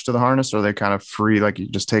attached to the harness, or are they kind of free? Like you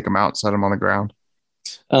just take them out, set them on the ground?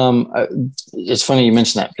 It's funny you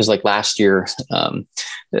mentioned that because like last year,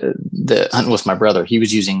 the hunting with my brother, he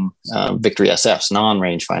was using Victory SFs,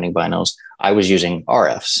 non-range finding binos. I was using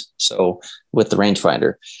RFs. So with the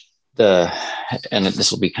rangefinder, and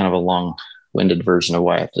this will be kind of a long-winded version of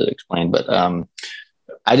why I have to explain, but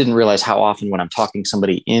I didn't realize how often when I'm talking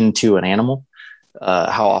somebody into an animal,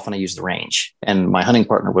 how often I use the range. And my hunting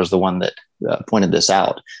partner was the one that pointed this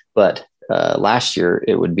out. But last year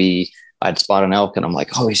it would be, I'd spot an elk and I'm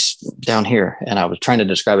like, oh, he's down here. And I was trying to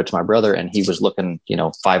describe it to my brother and he was looking,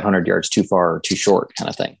 500 yards too far or too short kind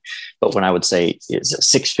of thing. But when I would say it's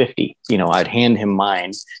 650, I'd hand him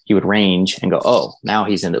mine, he would range and go, oh, now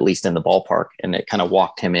he's at least in the ballpark. And it kind of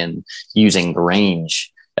walked him in using the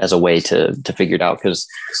range as a way to figure it out. Cause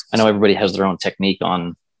I know everybody has their own technique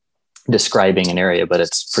on describing an area, but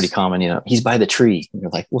it's pretty common, he's by the tree. And you're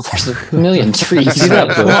like, well, there's a million trees. See that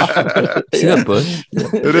bush? See that bush?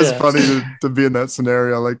 It is funny to be in that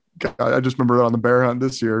scenario. Like, I just remember that on the bear hunt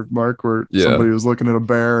this year, Mark, where somebody was looking at a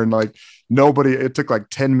bear and like it took like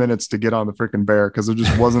 10 minutes to get on the freaking bear because there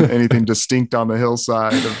just wasn't anything distinct on the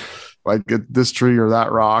hillside of like this tree or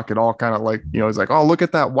that rock. It all kind of like, he's like, oh, look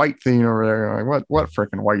at that white thing over there. I'm like, what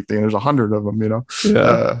freaking white thing? There's 100 of them,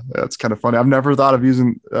 That's kind of funny. I've never thought of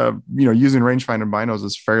using rangefinder binos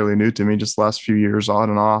is fairly new to me, just the last few years on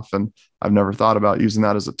and off. And I've never thought about using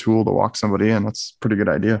that as a tool to walk somebody in. That's a pretty good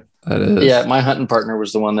idea. That is. Yeah. My hunting partner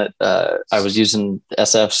was the one that I was using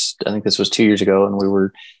SFs. I think this was 2 years ago, and we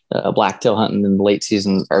were blacktail hunting in the late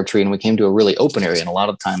season archery, and we came to a really open area. And a lot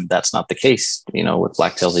of the time that's not the case, with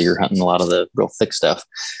blacktails, you're hunting a lot of the real thick stuff.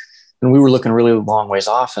 And we were looking really long ways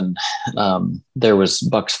off, and there was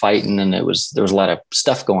bucks fighting, and there was a lot of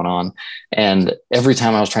stuff going on. And every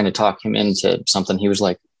time I was trying to talk him into something, he was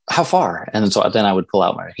like, how far? And so then I would pull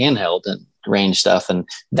out my handheld and range stuff. And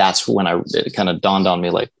that's when it kind of dawned on me,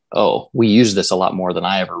 like, oh, we use this a lot more than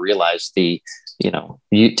I ever realized.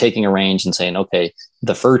 You taking a range and saying, okay,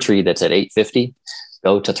 the fir tree that's at 850,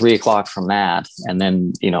 go to 3 o'clock from that. And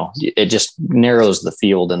then, it just narrows the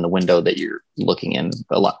field and the window that you're looking in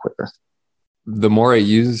a lot quicker. The more I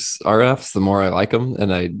use RFs, the more I like them.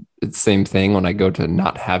 And it's the same thing when I go to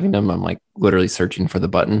not having them. I'm like literally searching for the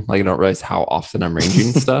button. Like I don't realize how often I'm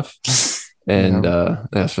ranging stuff. And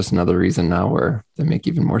that's just another reason now where they make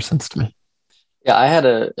even more sense to me. Yeah, I had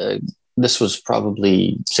this was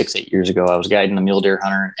probably 6-8 years ago. I was guiding a mule deer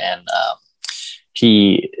hunter, and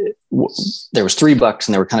there was 3 bucks,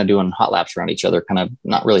 and they were kind of doing hot laps around each other, kind of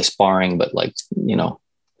not really sparring, but like,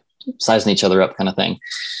 sizing each other up kind of thing.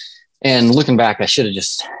 And looking back, I should have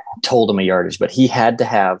just told him a yardage, but he had to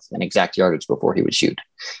have an exact yardage before he would shoot.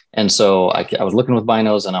 And so I was looking with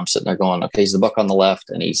binos, and I'm sitting there going, okay, he's the buck on the left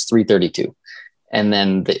and he's 332. And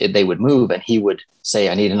then they would move and he would say,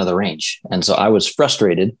 I need another range. And so I was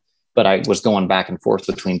frustrated, but I was going back and forth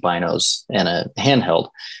between binos and a handheld.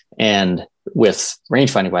 And with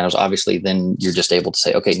range finding binos, obviously, then you're just able to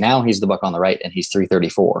say, okay, now he's the buck on the right and he's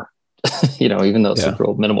 334, even though it's a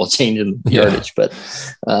real minimal change in yardage, but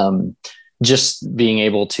just being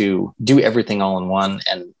able to do everything all in one.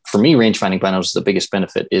 And for me, range finding binos, the biggest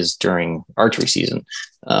benefit is during archery season.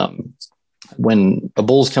 When a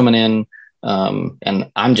bull's coming in,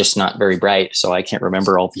 and I'm just not very bright, so I can't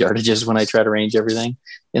remember all the yardages when I try to range everything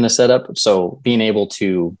in a setup. So being able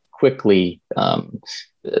to quickly,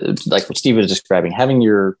 like what Steve was describing, having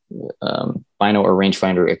your bino or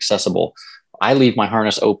rangefinder accessible. I leave my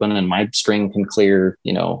harness open and my string can clear.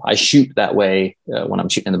 I shoot that way when I'm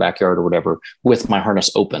shooting in the backyard or whatever with my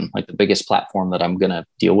harness open, like the biggest platform that I'm going to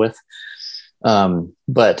deal with.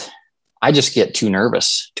 But I just get too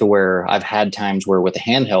nervous to where I've had times where with a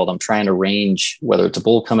handheld, I'm trying to range, whether it's a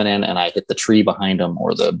bull coming in and I hit the tree behind them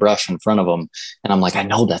or the brush in front of them. And I'm like, I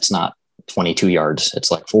know that's not 22 yards.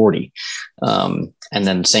 It's like 40. And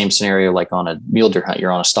then same scenario, like on a mule deer hunt,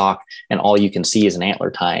 you're on a stalk and all you can see is an antler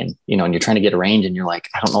tying, and you're trying to get a range and you're like,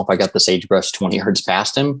 I don't know if I got the sagebrush 20 yards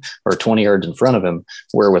past him or 20 yards in front of him,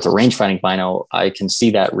 where with a range finding bino, I can see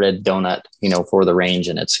that red donut, for the range,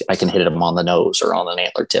 and I can hit him on the nose or on an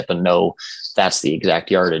antler tip and know that's the exact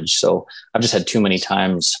yardage. So I've just had too many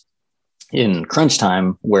times in crunch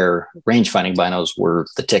time where range finding binos were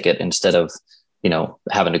the ticket instead of,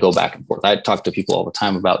 having to go back and forth. I talk to people all the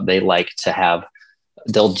time about,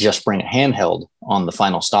 they'll just bring a handheld on the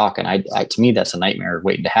final stock. And I to me, that's a nightmare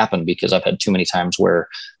waiting to happen, because I've had too many times where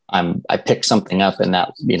I pick something up in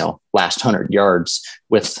that, last 100 yards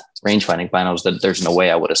with range finding binos that there's no way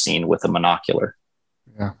I would have seen with a monocular.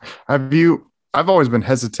 Yeah. I've always been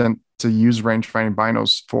hesitant to use range finding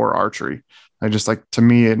binos for archery. I just to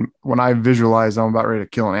me, and when I visualize I'm about ready to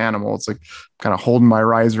kill an animal, it's like kind of holding my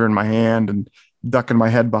riser in my hand and ducking my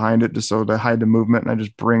head behind it just so to hide the movement. And I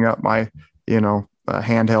just bring up my,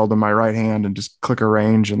 handheld in my right hand and just click a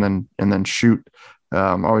range and then shoot.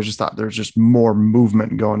 I always just thought there's just more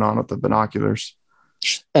movement going on with the binoculars.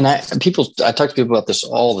 And I talk to people about this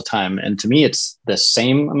all the time. And to me, it's the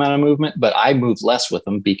same amount of movement, but I move less with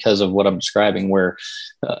them because of what I'm describing, where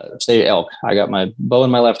say elk, I got my bow in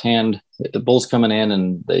my left hand, the bull's coming in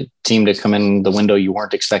and they seem to come in the window you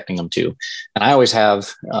weren't expecting them to. And I always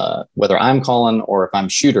have, whether I'm calling or if I'm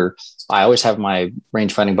shooter, I always have my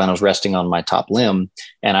range finding binos resting on my top limb,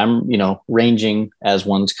 and I'm, ranging as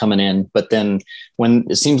one's coming in. But then when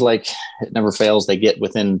it seems like it never fails, they get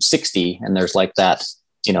within 60 and there's like that,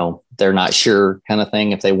 they're not sure kind of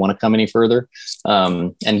thing if they want to come any further.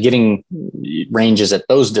 And getting ranges at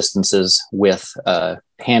those distances with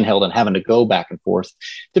handheld and having to go back and forth.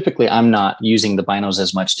 Typically, I'm not using the binos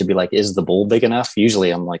as much to be like, is the bull big enough?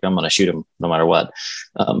 Usually I'm like, I'm going to shoot him no matter what.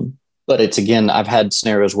 But it's, again, I've had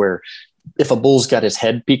scenarios where if a bull's got his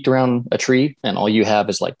head peeked around a tree and all you have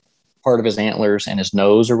is like part of his antlers and his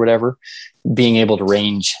nose or whatever, being able to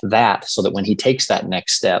range that so that when he takes that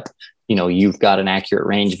next step, you've got an accurate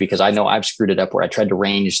range, because I know I've screwed it up where I tried to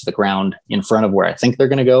range the ground in front of where I think they're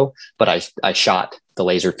going to go, but I shot the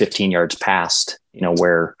laser 15 yards past,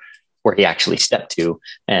 where he actually stepped to.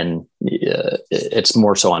 And it's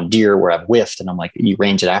more so on deer where I've whiffed and I'm like, you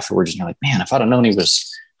range it afterwards and you're like, man, if I'd have known he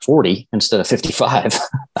was 40 instead of 55,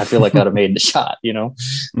 I feel like I'd have made the shot,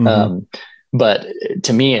 Mm-hmm. But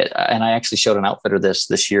to me, and I actually showed an outfitter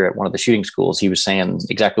this year at one of the shooting schools. He was saying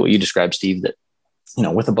exactly what you described, Steve, that,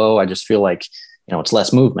 with a bow, I just feel like, it's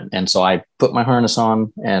less movement. And so I put my harness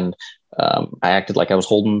on and I acted like I was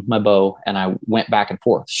holding my bow, and I went back and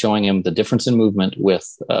forth showing him the difference in movement with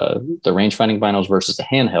the range finding binos versus the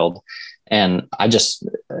handheld. And I just,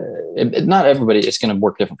 not everybody, it's going to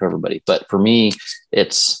work different for everybody. But for me,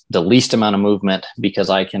 it's the least amount of movement, because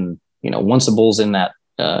I can, once the bull's in that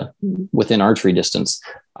within archery distance,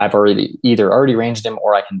 I've either already ranged him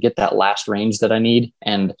or I can get that last range that I need.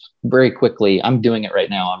 And very quickly, I'm doing it right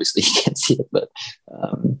now. Obviously you can't see it, but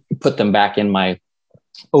put them back in my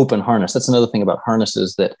open harness. That's another thing about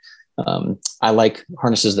harnesses that I like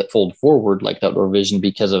harnesses that fold forward like Outdoor Vision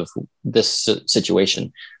because of this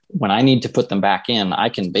situation. When I need to put them back in, I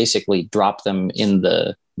can basically drop them in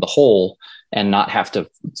the hole and not have to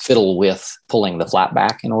fiddle with pulling the flap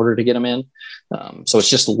back in order to get them in. So it's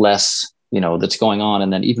just less, that's going on.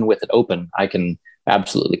 And then even with it open, I can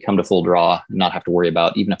absolutely come to full draw and not have to worry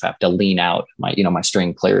about, even if I have to lean out my, my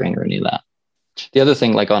string clearing or any of that. The other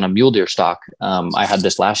thing, like on a mule deer stock, I had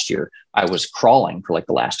this last year, I was crawling for like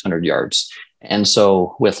the last 100 yards. And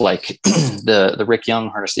so with like the Rick Young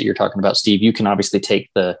harness that you're talking about, Steve, you can obviously take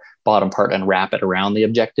the bottom part and wrap it around the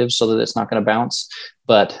objective so that it's not going to bounce.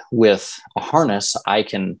 But with a harness, I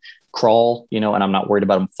can crawl, and I'm not worried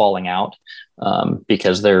about them falling out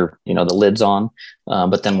because they're, the lid's on.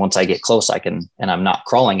 But then once I get close, and I'm not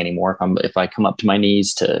crawling anymore. If I come up to my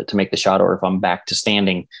knees to make the shot, or if I'm back to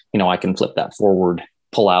standing, I can flip that forward,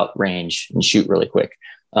 pull out range and shoot really quick.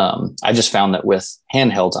 I just found that with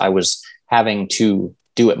handhelds, I was having to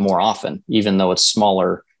do it more often, even though it's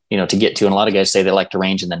smaller, to get to. And a lot of guys say they like to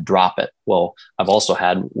range and then drop it. Well, I've also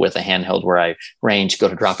had with a handheld where I range, go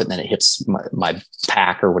to drop it, and then it hits my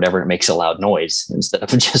pack or whatever. It makes a loud noise instead of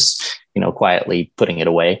just, quietly putting it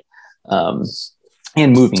away.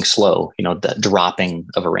 And moving slow, the dropping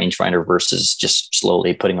of a rangefinder versus just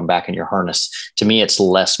slowly putting them back in your harness. To me, it's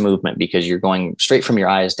less movement because you're going straight from your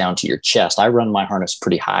eyes down to your chest. I run my harness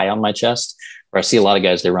pretty high on my chest, where I see a lot of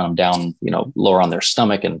guys, they run them down, lower on their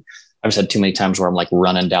stomach. And I've just had too many times where I'm like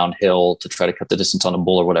running downhill to try to cut the distance on a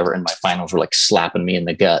bull or whatever. And my finals were like slapping me in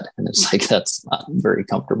the gut. And it's like, that's not very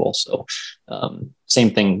comfortable. So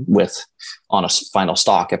same thing with on a final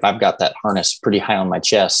stock. If I've got that harness pretty high on my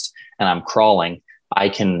chest and I'm crawling,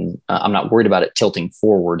 I'm not worried about it tilting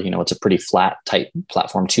forward. It's a pretty flat, tight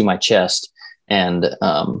platform to my chest, and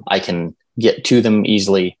I can get to them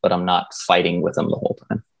easily, but I'm not fighting with them the whole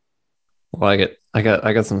time. Like it. I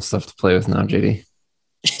got some stuff to play with now, JD.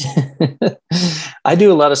 I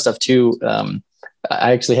do a lot of stuff too.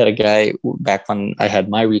 I actually had a guy back when I had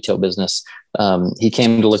my retail business. He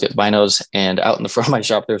came to look at binos, and out in the front of my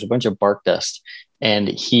shop, there was a bunch of bark dust, and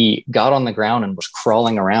he got on the ground and was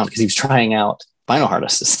crawling around because he was trying out bino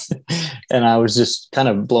harnesses. And I was just kind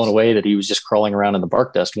of blown away that he was just crawling around in the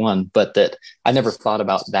bark dust, but that I never thought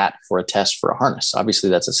about that for a test for a harness. Obviously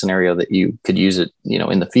that's a scenario that you could use it,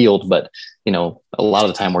 in the field, but, a lot of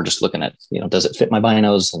the time we're just looking at, does it fit my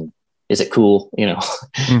binos and is it cool,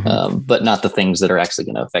 Mm-hmm. But not the things that are actually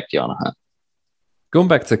going to affect you on a hunt. Going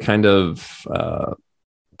back to kind of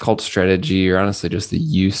cult strategy, or honestly just the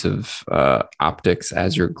use of optics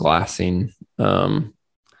as you're glassing,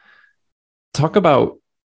 talk about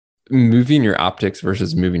moving your optics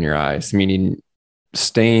versus moving your eyes, meaning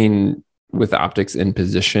staying with optics in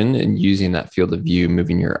position and using that field of view,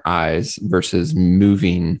 moving your eyes versus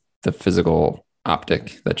moving the physical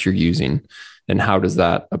optic that you're using. And how does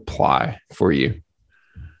that apply for you?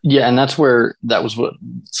 Yeah. And that was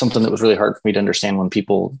something that was really hard for me to understand when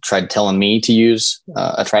people tried telling me to use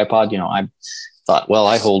a tripod. I thought, well,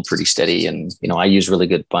 I hold pretty steady and, I use really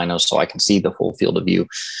good binos so I can see the full field of view.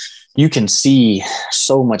 You can see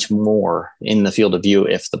so much more in the field of view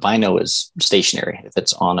if the bino is stationary, if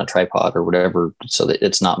it's on a tripod or whatever, so that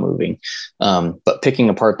it's not moving. But picking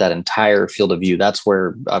apart that entire field of view, that's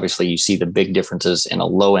where obviously you see the big differences in a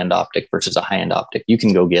low end optic versus a high end optic. You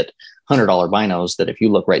can go get $100 binos that if you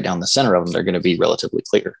look right down the center of them, they're going to be relatively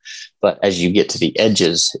clear. But as you get to the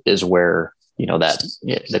edges is where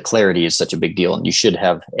the clarity is such a big deal, and you should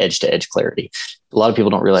have edge to edge clarity. A lot of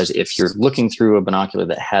people don't realize if you're looking through a binocular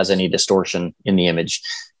that has any distortion in the image,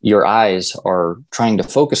 your eyes are trying to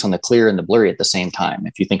focus on the clear and the blurry at the same time.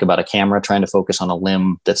 If you think about a camera trying to focus on a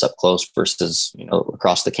limb that's up close versus,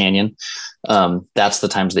 across the canyon, that's the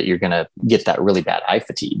times that you're going to get that really bad eye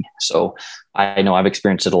fatigue. So I know I've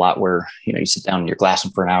experienced it a lot where, you sit down and you're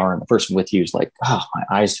glassing for an hour and the person with you is like, oh, my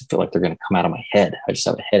eyes feel like they're going to come out of my head. I just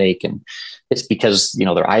have a headache. And it's because,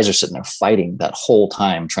 their eyes are sitting there fighting that whole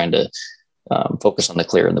time, trying to focus on the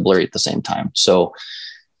clear and the blurry at the same time. So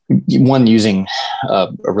one, using a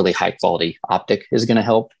really high quality optic is going to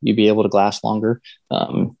help you be able to glass longer.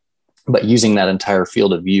 But using that entire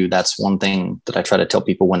field of view, that's one thing that I try to tell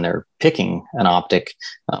people when they're picking an optic.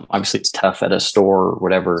 Obviously it's tough at a store or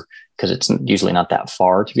whatever, because it's usually not that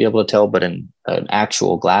far to be able to tell, but in an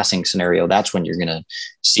actual glassing scenario, that's when you're going to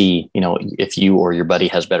see, if you or your buddy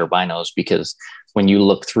has better binos, because when you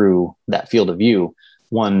look through that field of view,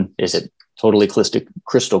 one, is it totally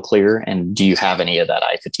crystal clear? And do you have any of that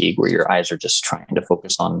eye fatigue where your eyes are just trying to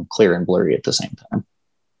focus on clear and blurry at the same time?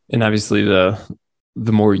 And obviously the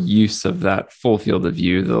more use of that full field of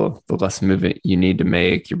view, the less movement you need to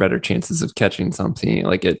make, your better chances of catching something.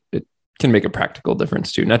 Like it can make a practical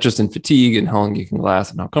difference too, not just in fatigue and how long you can glass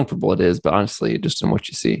and how comfortable it is, but honestly, just in what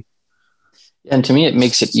you see. And to me, it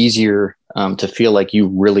makes it easier to feel like you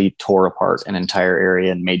really tore apart an entire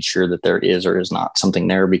area and made sure that there is or is not something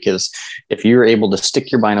there. Because if you're able to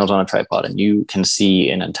stick your binos on a tripod and you can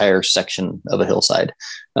see an entire section of a hillside,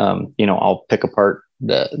 I'll pick apart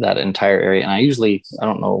that entire area. And I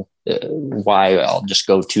don't know why, I'll just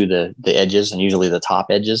go to the edges, and usually the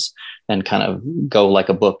top edges, and kind of go like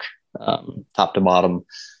a book, top to bottom,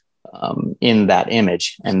 in that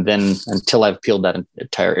image. And then until I've peeled that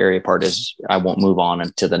entire area apart, I won't move on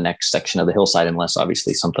into the next section of the hillside unless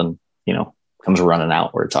obviously something, comes running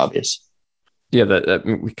out where it's obvious. Yeah, that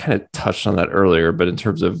we kind of touched on that earlier, but in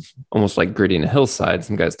terms of almost like grading a hillside,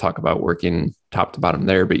 some guys talk about working top to bottom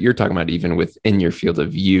there, but you're talking about even within your field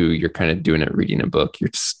of view, you're kind of doing it reading a book.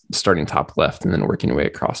 You're starting top left and then working your way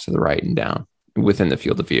across to the right and down within the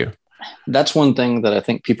field of view. That's one thing that I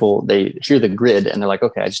think people, they hear the grid and they're like,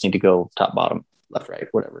 okay, I just need to go top, bottom, left, right,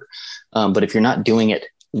 whatever. But if you're not doing it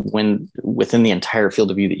when within the entire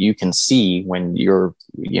field of view that you can see when you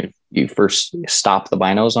first stop the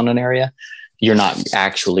binos on an area, you're not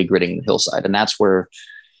actually gridding the hillside. And that's where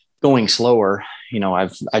going slower,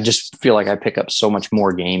 I just feel like I pick up so much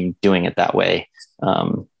more game doing it that way.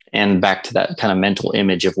 And back to that kind of mental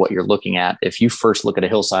image of what you're looking at. If you first look at a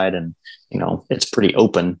hillside and, it's pretty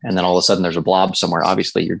open and then all of a sudden there's a blob somewhere,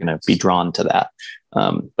 obviously you're going to be drawn to that.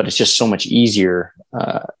 But it's just so much easier.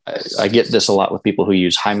 I get this a lot with people who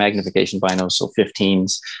use high magnification binos, so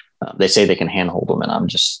 15s. They say they can handhold them, and I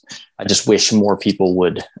just wish more people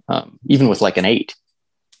would, even with like an 8,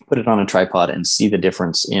 put it on a tripod and see the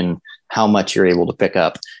difference in how much you're able to pick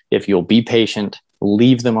up. If you'll be patient,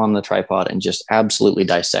 leave them on the tripod and just absolutely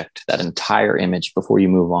dissect that entire image before you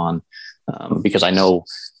move on. Because I know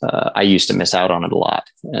I used to miss out on it a lot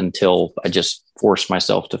until I just forced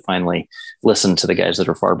myself to finally listen to the guys that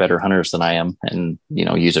are far better hunters than I am and,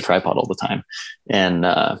 use a tripod all the time. And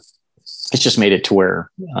it's just made it to where,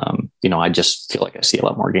 I just feel like I see a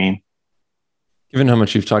lot more game. Given how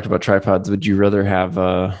much you've talked about tripods, would you rather have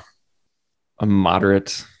a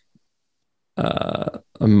moderate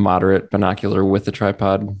binocular with a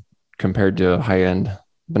tripod compared to a high-end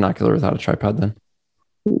binocular without a tripod then?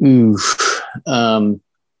 Oof.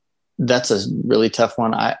 That's a really tough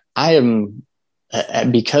one. I am,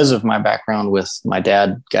 because of my background with my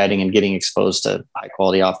dad guiding and getting exposed to high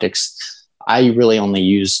quality optics, I really only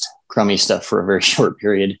used crummy stuff for a very short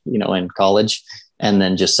period, in college. And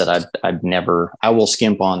then just said, I will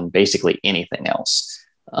skimp on basically anything else.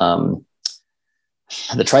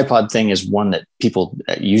 The tripod thing is one that people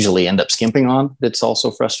usually end up skimping on. That's also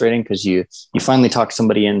frustrating because you finally talk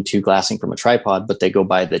somebody into glassing from a tripod, but they go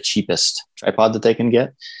buy the cheapest tripod that they can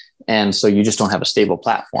get. And so you just don't have a stable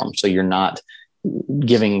platform. So you're not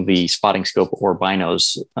giving the spotting scope or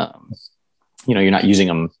binos, you're not using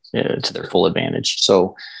them to their full advantage.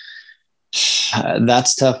 So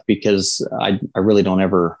that's tough because I really don't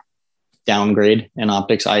ever downgrade in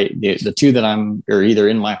optics. The two that are either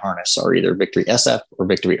in my harness are either Victory SF or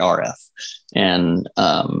Victory RF. And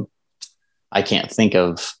I can't think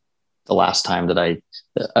of the last time that I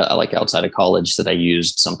like outside of college that I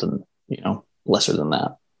used something, lesser than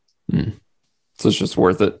that. So it's just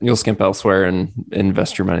worth it. You'll skimp elsewhere and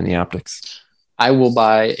invest your money in the optics. I will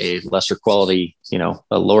buy a lesser quality,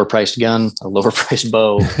 a lower priced gun, a lower priced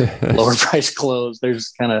bow, lower priced clothes. There's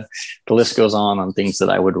kind of, the list goes on things that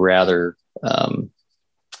I would rather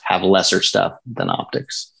have lesser stuff than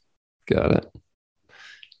optics. Got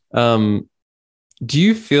it. Do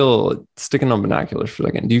you feel, sticking on binoculars for a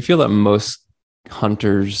second, do you feel that most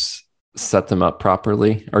hunters set them up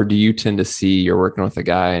properly? Or do you tend to see you're working with a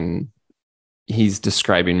guy and he's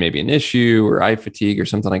describing maybe an issue or eye fatigue or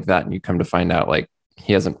something like that, and you come to find out like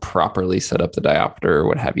he hasn't properly set up the diopter or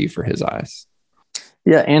what have you for his eyes?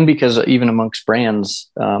 Yeah, and because even amongst brands,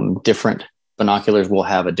 different binoculars will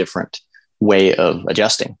have a different way of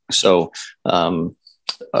adjusting. So the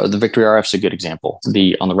Victory RF is a good example.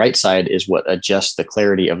 On the right side is what adjusts the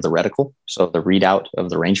clarity of the reticle, so the readout of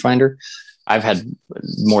the rangefinder. I've had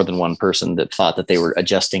more than one person that thought that they were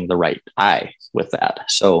adjusting the right eye with that.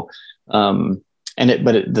 So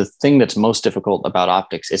the thing that's most difficult about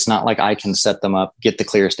optics, it's not like I can set them up, get the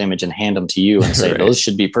clearest image and hand them to you and say, right, those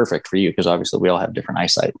should be perfect for you. Because obviously we all have different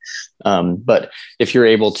eyesight. But if you're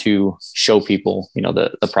able to show people,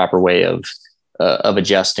 the proper way of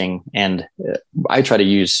adjusting, and I try to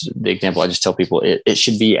use the example. I just tell people it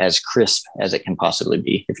should be as crisp as it can possibly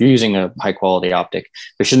be. If you're using a high quality optic,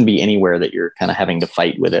 there shouldn't be anywhere that you're kind of having to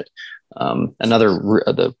fight with it.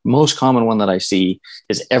 The most common one that I see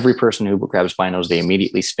is every person who grabs binos, they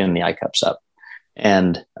immediately spin the eye cups up,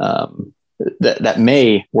 and that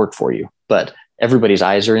may work for you, but everybody's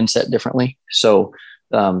eyes are inset differently. So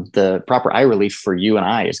the proper eye relief for you and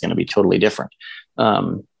I is going to be totally different.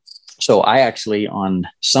 So I actually, on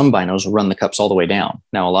some binos, run the cups all the way down.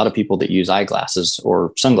 Now, a lot of people that use eyeglasses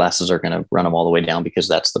or sunglasses are going to run them all the way down because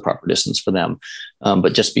that's the proper distance for them.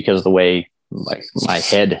 But just because of the way my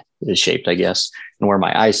head is shaped, I guess, and where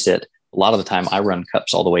my eyes sit, a lot of the time I run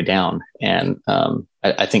cups all the way down. And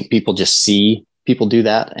I think people just see people do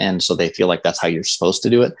that. And so they feel like that's how you're supposed to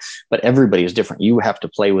do it. But everybody is different. You have to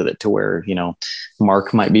play with it to where,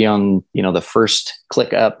 Mark might be on, the first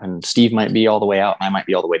click up, and Steve might be all the way out, and I might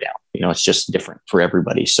be all the way down. It's just different for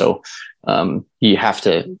everybody. So you have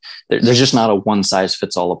to, there's just not a one size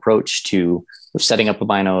fits all approach to setting up a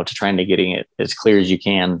bino, to trying to getting it as clear as you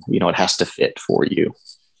can. It has to fit for you.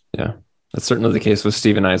 Yeah. That's certainly the case with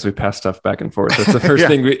Steve and I as we pass stuff back and forth. That's the first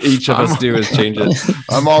thing each of us do is change it.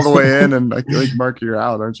 I'm all the way in, and like Mark, you're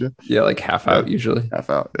out, aren't you? Yeah, like half out usually. Half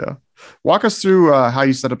out, yeah. Walk us through how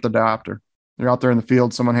you set up the diopter. You're out there in the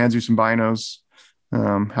field, someone hands you some binos.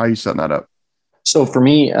 How are you setting that up? So for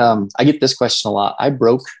me, I get this question a lot. I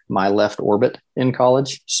broke my left orbit in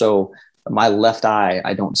college. So my left eye,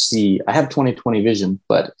 I don't see. I have 20/20 vision,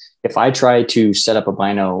 but if I try to set up a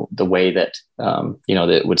bino the way that,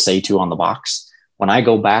 that would say to on the box, when I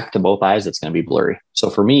go back to both eyes, it's going to be blurry.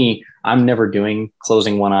 So for me, I'm never doing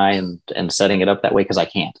closing one eye and setting it up that way, because I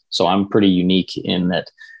can't. So I'm pretty unique in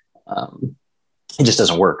that it just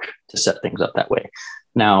doesn't work to set things up that way.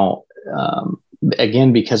 Now,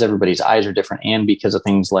 again, because everybody's eyes are different, and because of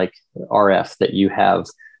things like RF that you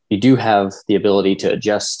do have the ability to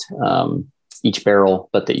adjust each barrel,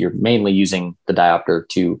 but that you're mainly using the diopter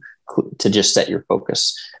to just set your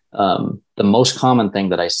focus. The most common thing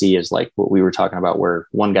that I see is like what we were talking about, where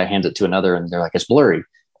one guy hands it to another and they're like, it's blurry.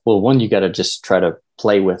 Well, one, you got to just try to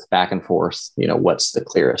play with back and forth, what's the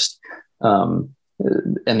clearest. And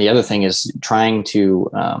the other thing is trying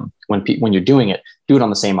to, when you're doing it, do it on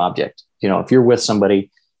the same object. If you're with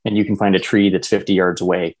somebody and you can find a tree that's 50 yards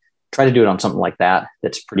away, try to do it on something like that.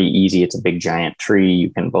 That's pretty easy. It's a big giant tree. You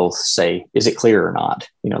can both say, is it clear or not?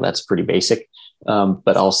 That's pretty basic.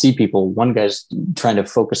 But I'll see people, one guy's trying to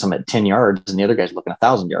focus them at 10 yards and the other guy's looking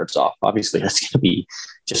 1,000 yards off. Obviously that's going to be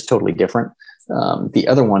just totally different. The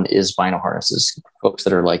other one is bino harnesses, folks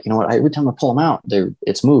that are like, every time I pull them out,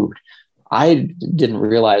 it's moved. I didn't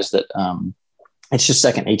realize that it's just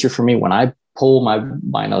second nature for me. When I pull my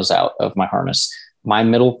binos out of my harness, my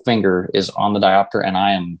middle finger is on the diopter and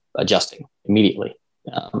I am adjusting immediately.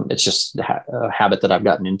 It's just a habit that I've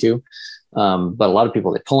gotten into. But a lot of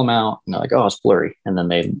people, they pull them out and they're like, oh, it's blurry. And then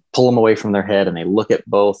they pull them away from their head and they look at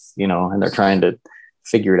both, and they're trying to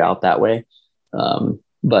figure it out that way.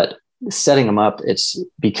 But setting them up, it's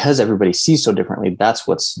because everybody sees so differently. That's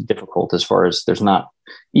what's difficult, as far as there's not,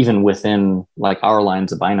 even within like our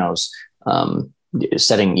lines of binos,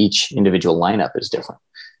 setting each individual lineup is different.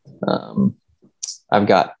 I've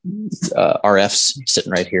got RFs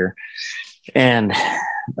sitting right here, and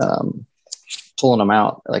pulling them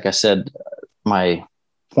out. Like I said, my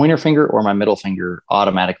pointer finger or my middle finger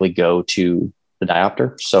automatically go to the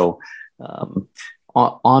diopter. So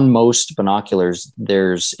on most binoculars,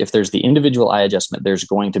 if there's the individual eye adjustment, there's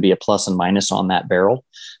going to be a plus and minus on that barrel.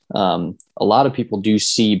 A lot of people do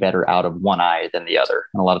see better out of one eye than the other,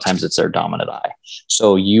 and a lot of times it's their dominant eye.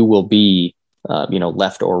 So you will be,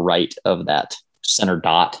 left or right of that center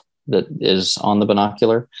dot that is on the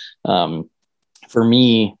binocular. For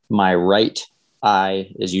me, my right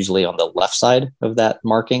eye is usually on the left side of that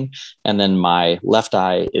marking, and then my left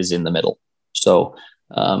eye is in the middle. So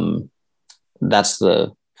that's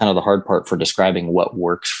the kind of the hard part for describing what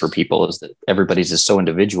works for people, is that everybody's is so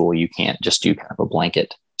individual. You can't just do kind of a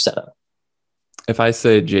blanket setup. If I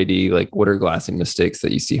say, JD, like, what are glassing mistakes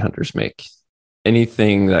that you see hunters make?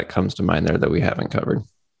 Anything that comes to mind there that we haven't covered?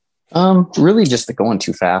 Really just the going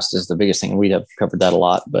too fast is the biggest thing. We have covered that a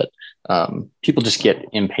lot, but people just get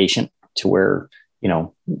impatient to where,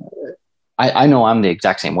 I know I'm the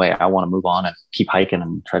exact same way. I want to move on and keep hiking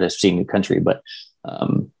and try to see new country, but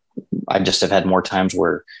I just have had more times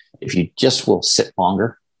where if you just will sit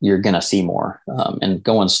longer, you're going to see more. And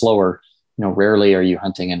going slower, rarely are you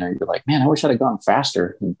hunting and you're like, man, I wish I'd have gone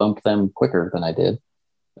faster and bumped them quicker than I did.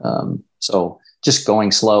 So just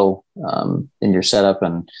going slow in your setup.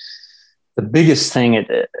 And the biggest thing,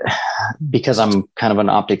 because I'm kind of an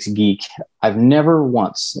optics geek, I've never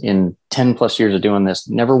once in 10 plus years of doing this,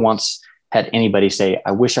 never once had anybody say,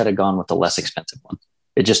 I wish I'd have gone with the less expensive one.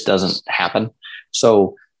 It just doesn't happen.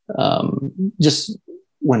 So just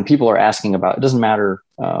when people are asking about, it doesn't matter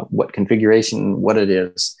what configuration, what it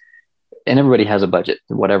is, and everybody has a budget,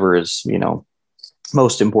 whatever is,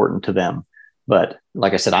 most important to them. But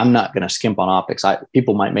like I said, I'm not going to skimp on optics.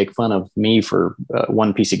 People might make fun of me for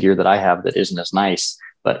one piece of gear that I have that isn't as nice,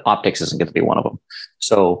 but optics isn't going to be one of them.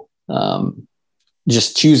 So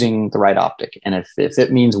just choosing the right optic. And if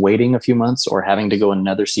it means waiting a few months or having to go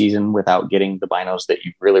another season without getting the binos that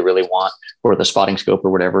you really, really want, or the spotting scope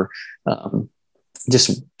or whatever,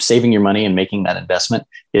 just saving your money and making that investment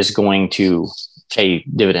is going to pay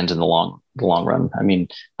dividends in the long run. I mean,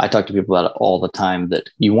 I talk to people about it all the time, that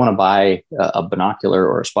you want to buy a binocular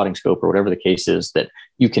or a spotting scope or whatever the case is that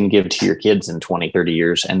you can give to your kids in 20, 30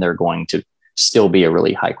 years, and they're going to still be a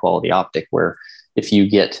really high quality optic. Where if you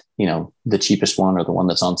get, the cheapest one or the one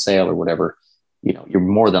that's on sale or whatever, you're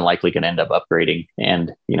more than likely going to end up upgrading.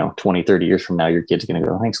 And, 20, 30 years from now, your kid's going to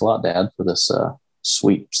go, thanks a lot, Dad, for this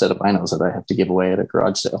sweet set of binos that I have to give away at a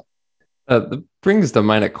garage sale. That brings to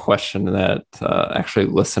mind a question that actually a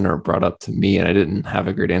listener brought up to me, and I didn't have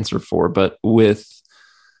a great answer for. But with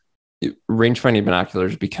range-finding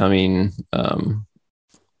binoculars becoming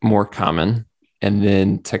more common, and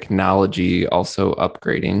then technology also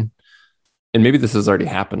upgrading, and maybe this has already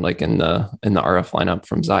happened, like in the RF lineup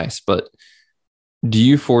from Zeiss, but do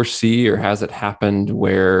you foresee, or has it happened,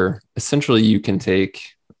 where essentially you can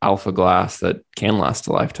take alpha glass that can last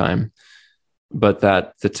a lifetime, but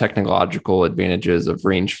that the technological advantages of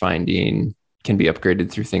range finding can be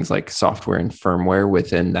upgraded through things like software and firmware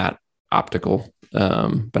within that optical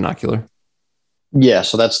binocular? Yeah,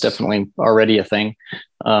 so that's definitely already a thing.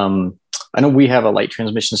 I know we have a light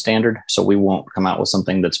transmission standard, so we won't come out with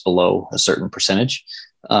something that's below a certain percentage.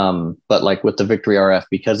 But like with the Victory RF,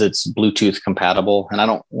 because it's Bluetooth compatible, and I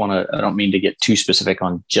don't mean to get too specific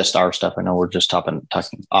on just our stuff. I know we're just talking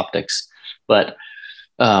optics, but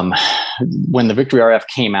when the Victory RF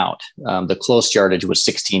came out, the close yardage was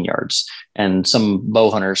 16 yards, and some bow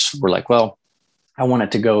hunters were like, well, I want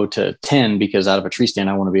it to go to 10 because out of a tree stand,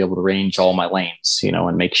 I want to be able to range all my lanes,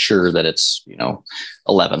 and make sure that it's,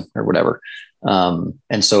 11 or whatever.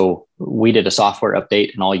 And so we did a software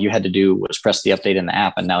update, and all you had to do was press the update in the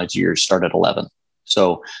app, and now it's yours start at 11.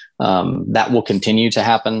 So that will continue to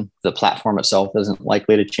happen. The platform itself isn't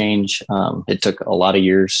likely to change. It took a lot of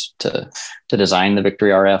years to design the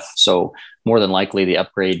Victory RF. So more than likely the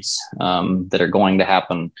upgrades that are going to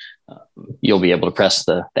happen, you'll be able to press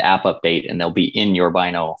the app update and they'll be in your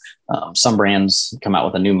bino. Some brands come out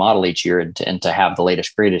with a new model each year, and to have the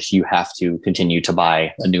latest, greatest, you have to continue to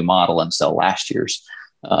buy a new model and sell last year's.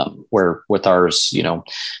 Where with ours,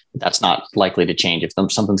 that's not likely to change. If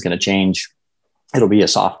something's going to change, it'll be a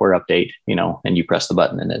software update, and you press the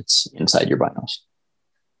button and it's inside your binos.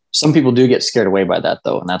 Some people do get scared away by that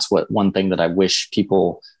though. And that's one thing that I wish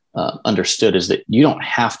people understood, is that you don't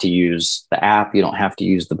have to use the app. You don't have to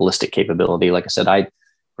use the ballistic capability. Like I said,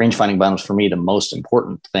 range finding binos for me, the most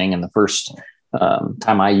important thing. And the first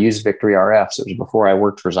time I used Victory RFs, it was before I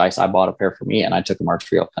worked for Zeiss. I bought a pair for me, and I took them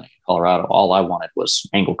archery elk hunting in Colorado. All I wanted was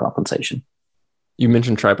angle compensation. You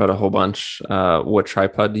mentioned tripod a whole bunch. What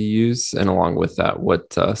tripod do you use? And along with that,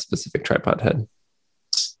 what specific tripod head?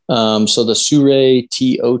 So the Sirui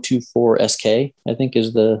T024 SK, I think,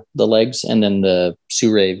 is the legs, and then the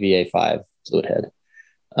Sirui VA5 fluid head.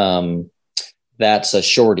 That's a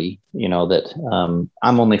shorty, that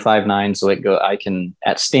I'm only 5'9", so I can,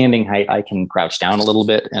 at standing height, I can crouch down a little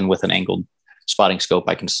bit, and with an angled spotting scope,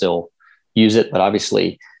 I can still use it. But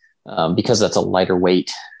obviously, because that's a lighter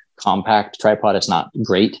weight compact tripod, it's not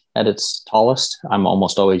great at its tallest. I'm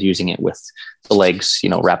almost always using it with the legs,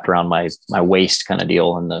 wrapped around my waist kind of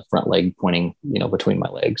deal, and the front leg pointing, between my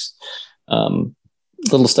legs.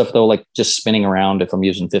 Little stuff though, like just spinning around if I'm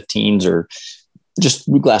using 15s, or just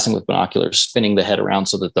glassing with binoculars, spinning the head around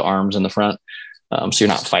so that the arm's in the front. So you're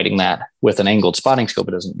not fighting that. With an angled spotting scope,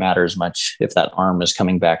 it doesn't matter as much if that arm is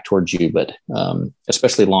coming back towards you, but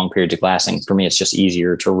especially long periods of glassing, for me, it's just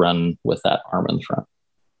easier to run with that arm in the front.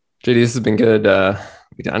 JD, this has been good.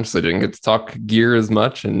 We honestly didn't get to talk gear as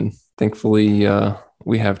much, and thankfully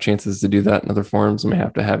we have chances to do that in other forums. I may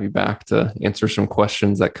have to have you back to answer some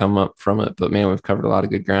questions that come up from it, but man, we've covered a lot of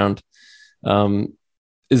good ground.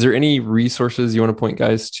 Is there any resources you want to point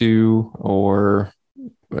guys to, or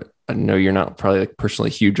I know you're not probably like personally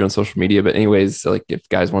huge on social media, but anyways, like if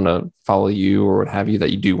guys want to follow you or what have you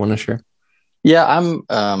that you do want to share? Yeah, I'm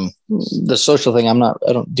the social thing. I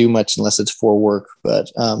don't do much unless it's for work. But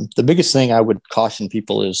the biggest thing I would caution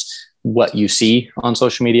people is what you see on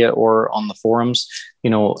social media or on the forums.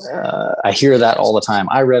 I hear that all the time.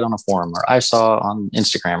 I read on a forum, or I saw on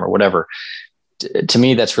Instagram, or whatever. To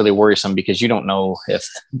me, that's really worrisome, because you don't know if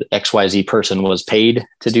the XYZ person was paid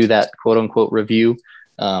to do that quote unquote review.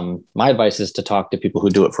 My advice is to talk to people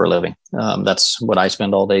who do it for a living. That's what I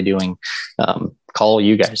spend all day doing. Call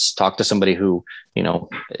you guys, talk to somebody who,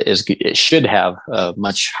 should have a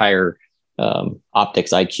much higher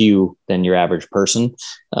optics IQ than your average person,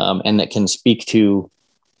 and that can speak to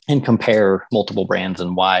and compare multiple brands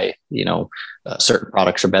and why, certain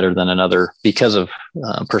products are better than another because of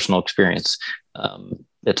personal experience.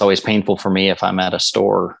 it's always painful for me if I'm at a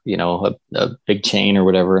store, a big chain or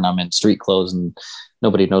whatever, and I'm in street clothes and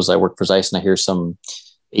nobody knows I work for Zeiss, and I hear some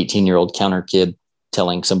 18-year-old counter kid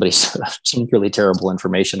telling somebody some really terrible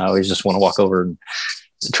information. I always just want to walk over and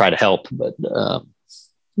try to help. But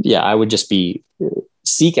I would just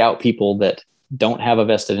seek out people that don't have a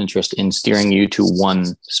vested interest in steering you to one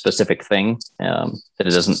specific thing, that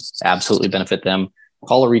it doesn't absolutely benefit them.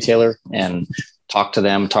 Call a retailer and talk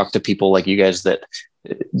to people like you guys that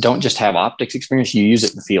don't just have optics experience. You use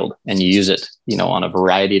it in the field, and you use it, on a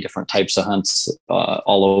variety of different types of hunts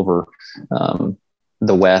all over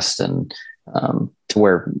the West, and to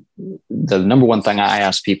where the number one thing I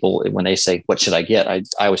ask people when they say, what should I get? I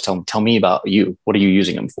always tell them, tell me about you. What are you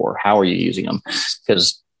using them for? How are you using them?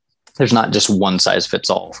 Because there's not just one size fits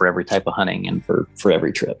all for every type of hunting and for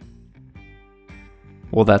every trip.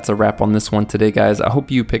 Well, that's a wrap on this one today, guys. I hope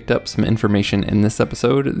you picked up some information in this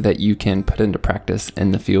episode that you can put into practice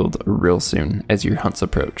in the field real soon as your hunts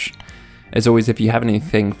approach. As always, if you have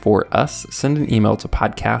anything for us, send an email to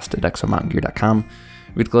podcast@exomountaingear.com.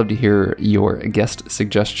 We'd love to hear your guest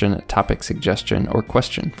suggestion, topic suggestion, or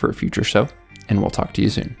question for a future show, and we'll talk to you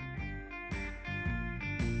soon.